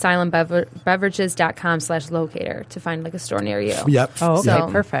 it's asylumbeverages.com/locator to find like a store near you. Yep. Oh, okay. So-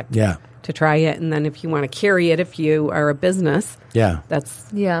 Perfect. Yeah. To try it. And then if you want to carry it, if you are a business, Yeah. that's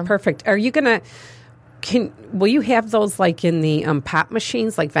Yeah. perfect. Are you going to... will you have those like in the pop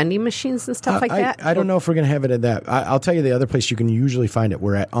machines, like vending machines and stuff like that? I don't know if we're going to have it at that. I'll tell you the other place you can usually find it.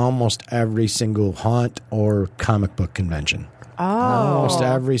 We're at almost every single haunt or comic book convention. Oh. Almost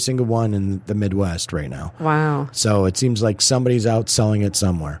every single one in the Midwest right now. Wow. So it seems like somebody's out selling it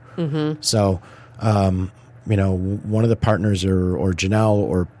somewhere. Mm-hmm. So, one of the partners or Janelle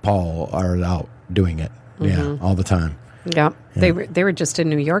or Paul are out doing it. Yeah, all the time. Yep. They were just in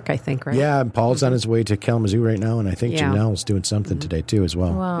New York, I think, right? Yeah, and Paul's on his way to Kalamazoo right now, and I think Yeah. Janelle's doing something today too as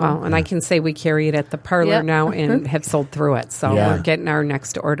well. Well, and I can say we carry it at the parlor Yep. now and have sold through it. So Yeah. we're getting our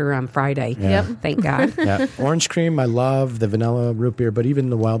next order on Friday. Yeah. Yep. Thank God. Yeah, orange cream, I love the vanilla root beer, but even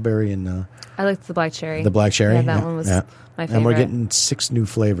the wild berry and I liked the black cherry. the black cherry. Yeah, that one was my favorite. And we're getting 6 new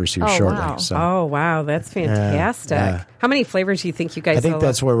flavors here Oh, shortly. wow. So Oh, wow. That's fantastic. yeah. How many flavors do you think you guys I think will-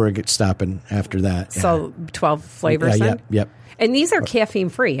 that's where we're stopping after that. So 12 flavors yeah, then? Yep. And these are caffeine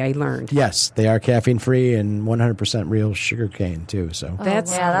free, I learned. Yes, they are caffeine free and 100% real sugar cane too. So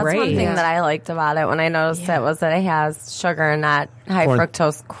That's Yeah, that's great. one thing Yeah. that I liked about it when I noticed it was that it has sugar and not high Corn-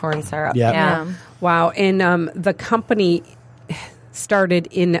 fructose corn syrup. Yep. Yeah. Wow. And the company started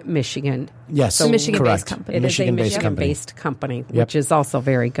in Michigan. yes, a Michigan-based correct. company. It is a Michigan-based company. Michigan-based company, Yep. which is also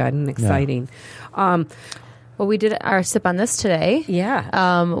very good and exciting. Well, we did our sip on this today.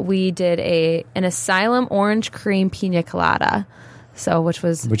 Yeah. We did an Asylum orange cream pina colada. So, which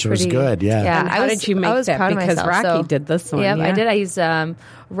was was good, yeah. Yeah, And how did you make I was that? proud of Because myself, Rocky so- did this one, Yep, yeah. I did. I used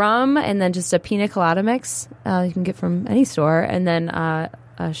rum and then just a pina colada mix. You can get from any store, and then a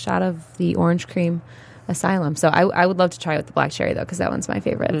shot of the orange cream Asylum. So I would love to try it with the black cherry though, because that one's my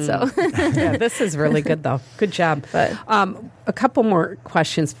favorite. So Yeah, this is really good, though. Good job. A couple more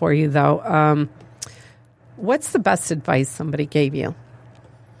questions for you, though. What's the best advice somebody gave you?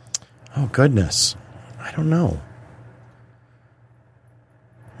 Oh goodness, I don't know.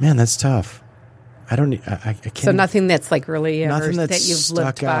 Man, that's tough. I can't. So nothing that's like really ever Nothing that's that you've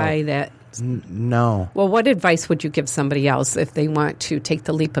lived stuck out. by that. No. Well, what advice would you give somebody else if they want to take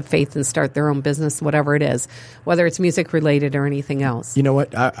the leap of faith and start their own business, whatever it is, whether it's music related or anything else? You know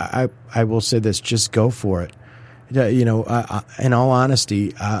what? I will say this: just go for it. You know, in all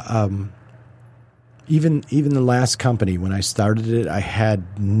honesty, even the last company when I started it, I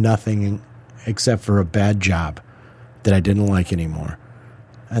had nothing except for a bad job that I didn't like anymore,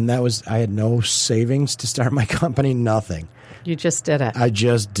 and I had no savings to start my company. Nothing. You just did it. I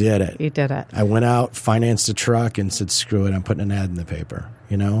just did it. You did it. I went out, financed a truck, and said, "Screw it! I'm putting an ad in the paper."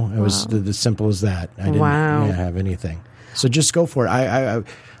 You know, it was as simple as that. I didn't have anything, so just go for it.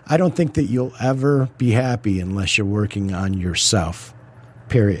 I don't think that you'll ever be happy unless you're working on yourself.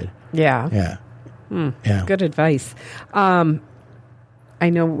 Period. Yeah. Yeah. Yeah. Good advice. I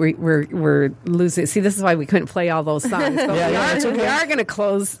know we're losing. See, this is why we couldn't play all those songs. But we are going to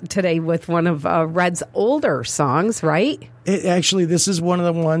close today with one of Red's older songs, right? This is one of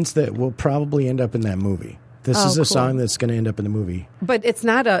the ones that will probably end up in that movie. This is a song that's going to end up in the movie. But it's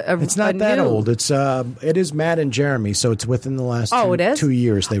not It's not that new. old. It is Matt and Jeremy, so it's within the last it is? 2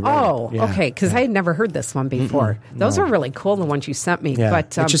 years they wrote it. Yeah. Okay, because I had never heard this one before. Those are really cool, the ones you sent me. Yeah.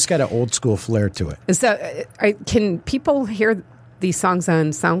 But It's just got an old school flair to it. So, can people hear these songs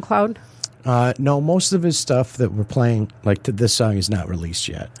on SoundCloud? No, most of his stuff that we're playing, this song is not released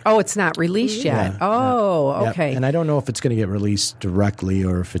yet. Oh, it's not released yet. Yeah. Okay. And I don't know if it's going to get released directly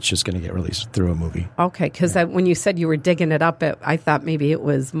or if it's just going to get released through a movie. Okay, because when you said you were digging it up, I thought maybe it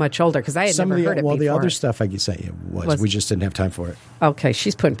was much older because I had never heard it before. The other stuff I could say was we just didn't have time for it. Okay,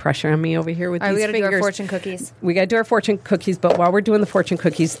 she's putting pressure on me over here with All right, these we got to do fingers. our fortune cookies. We got to do our fortune cookies, but while we're doing the fortune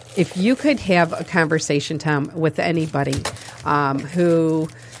cookies, if you could have a conversation, Tom, with anybody who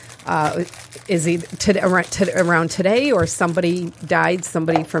is he around today or somebody died,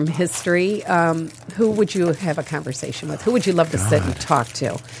 somebody from history, who would you have a conversation with? Who would you love to sit and talk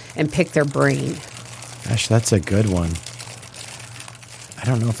to and pick their brain? Gosh, that's a good one. I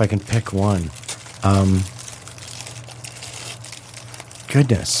don't know if I can pick one.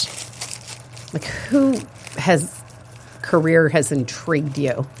 Goodness. Like who career has intrigued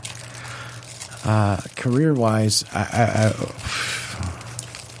you? Career-wise,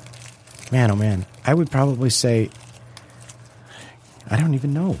 man, oh man, I would probably say, I don't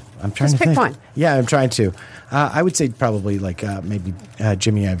even know. I'm trying Just to pick think. one. Yeah, I'm trying to. I would say probably maybe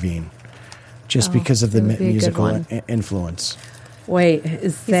Jimmy Iovine, just because of the that would be a good musical one. Influence. Wait,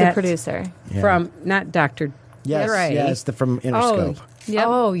 is He's that a producer. Yeah. from not Dr. Yes, Dre? yes, from Interscope. Yep.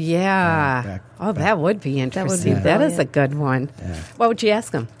 Oh, yeah. back- That would be interesting. be That is a brilliant. good one. What would you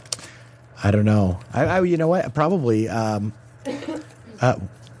ask him? I don't know. I you know what? Probably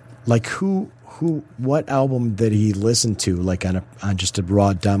what album did he listen to on just a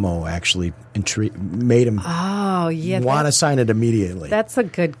raw demo actually made him Oh, yeah. want to sign it immediately? That's a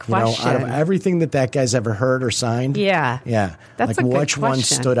good question. Out of everything that guy's ever heard or signed. Yeah. Yeah. That's a good which one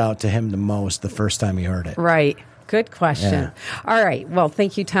question. stood out to him the most the first time he heard it? Right. Good question. Yeah. All right. Well,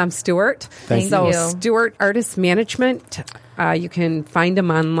 thank you, Tom Stewart. Thank so, you. Stewart Artist Management. You can find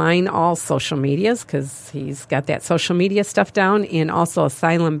him online, all social medias, because he's got that social media stuff down, and also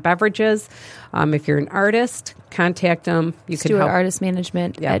Asylum Beverages. If you're an artist, contact him. You can help.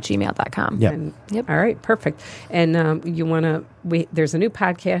 StewartArtistManagement at gmail.com. Yep. And, Yep. All right. Perfect. And you want to? There's a new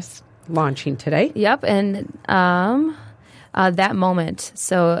podcast launching today. Yep, and That Moment.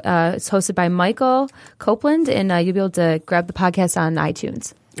 So it's hosted by Michael Copeland, and you'll be able to grab the podcast on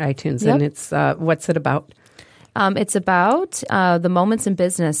iTunes. iTunes, Yep. and it's what's it about? It's about the moments in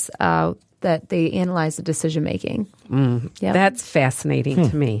business that they analyze the decision making. Yep. That's fascinating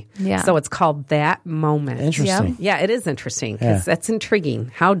to me. Yeah. So it's called That Moment. Interesting. Yeah, it is interesting because Yeah. that's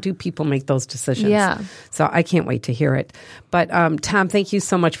intriguing. How do people make those decisions? Yeah. So I can't wait to hear it. But Tom, thank you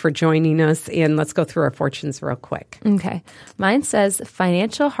so much for joining us. And let's go through our fortunes real quick. Okay. Mine says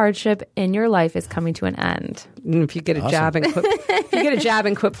financial hardship in your life is coming to an end. And if you get a job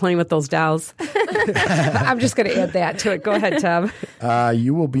and quit playing with those dolls, I'm just going to add that to it. Go ahead, Tom.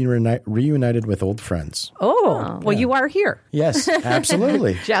 You will be reunited with old friends. Oh, well, you are here. Yes,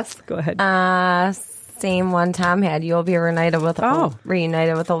 absolutely. Jess, go ahead. Same one Tom had. You'll be reunited with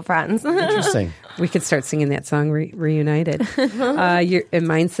old friends. Interesting. We could start singing that song, Reunited. And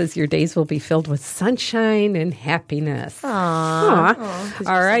mine says, your days will be filled with sunshine and happiness. Aww.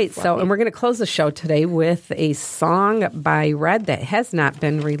 All right. And we're going to close the show today with a song by Red that has not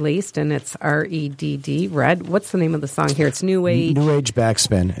been released, and it's REDD, Red. What's the name of the song here? It's New Age. New Age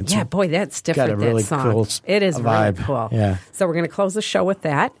Backspin. It's Yeah, boy, that's different, got a really that song. cool It is vibe. really cool. Yeah. So we're going to close the show with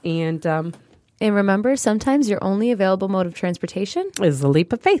that, and And remember, sometimes your only available mode of transportation is a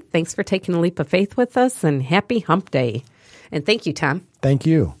leap of faith. Thanks for taking a leap of faith with us, and happy hump day. And thank you, Tom. Thank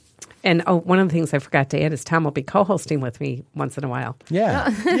you. And one of the things I forgot to add is Tom will be co-hosting with me once in a while.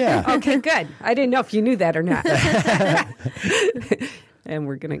 Yeah. Yeah. Okay, good. I didn't know if you knew that or not. And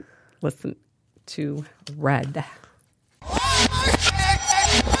we're going to listen to Red.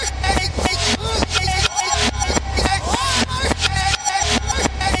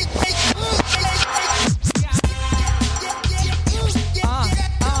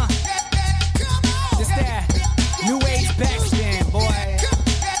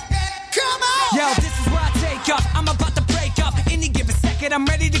 I'm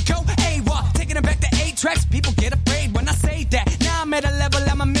ready to go AWOL, taking it back to 8 tracks. People get afraid when I say that. Now I'm at a level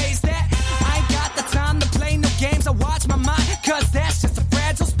I'm amazed at. I ain't got the time to play no games. I watch my mind, cause that's just a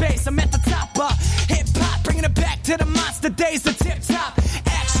fragile space. I'm at the top of hip-hop, bringing it back to the monster days of tip-top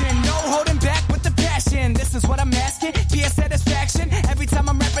action. No holding back with the passion. This is what I'm asking, pure satisfaction. Every time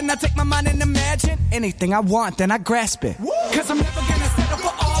I'm rapping, I take my mind and imagine anything I want, then I grasp it. Cause I'm never gonna settle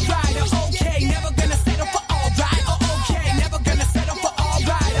for all right or okay. Never gonna settle for all right or okay. Never gonna settle for all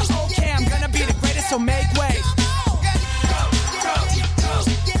right or okay. I'm gonna be the greatest, so make way.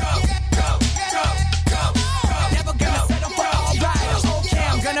 Never gonna settle for all right or okay.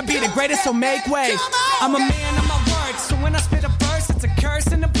 I'm gonna be the greatest, so make way. I'm a man of my word, so when I spit a verse, it's a curse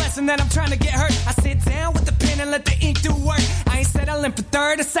and a blessing that I'm trying to get hurt. I sit down with the pen and let the ink do work. I ain't settling for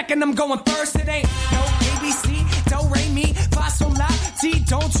third, a second I'm going first. It ain't no ABC, do, re, mi, fa, sol, la, ti.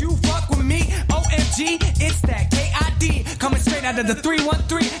 Don't you fuck with me, OMG, it's that K-I-D. Coming straight out of the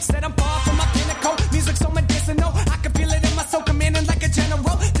 313. Said I'm far from my pinnacle, music so medicinal. I can feel it in my soul, come in like a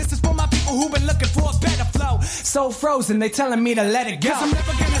general. This is for my people who've been looking for a better flow. So frozen, they telling me to let it go. Cause I'm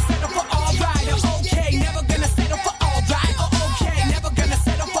never gonna settle for all right or okay. Never gonna settle for all right or okay. Never gonna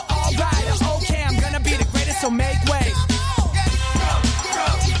settle for all right or okay. I'm gonna be the greatest, so make way.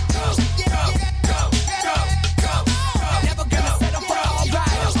 Never gonna settle for all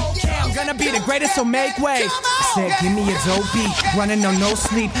right or okay. I'm gonna be the greatest, so make way. I said, give me a dope beat, running on no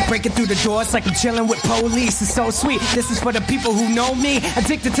sleep, breaking through the doors like I'm chilling with police. It's so sweet. This is for the people who know me,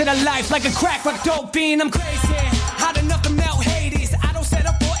 addicted to the life like a crack rock dope fiend. I'm crazy, hot enough to melt Hades. I don't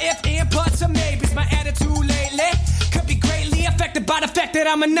settle for if, and, buts, or maybes. My attitude lately could be greatly affected by the fact that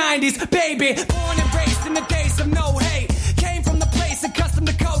I'm a 90s baby, born and raised in the days of no hate. Came from the place accustomed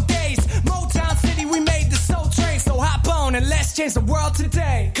to cold days. Motown City, we made the soul train. So hop on and let's change the world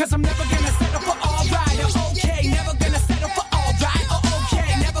today. Cause I'm never gonna settle for all right or okay. Never gonna settle for all right or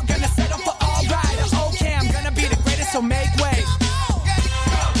okay. Never gonna settle for all right or okay. I'm gonna be the greatest, so make way.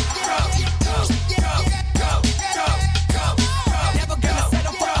 Never gonna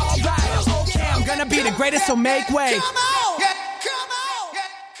settle for all right or okay. I'm gonna be the greatest, so make way.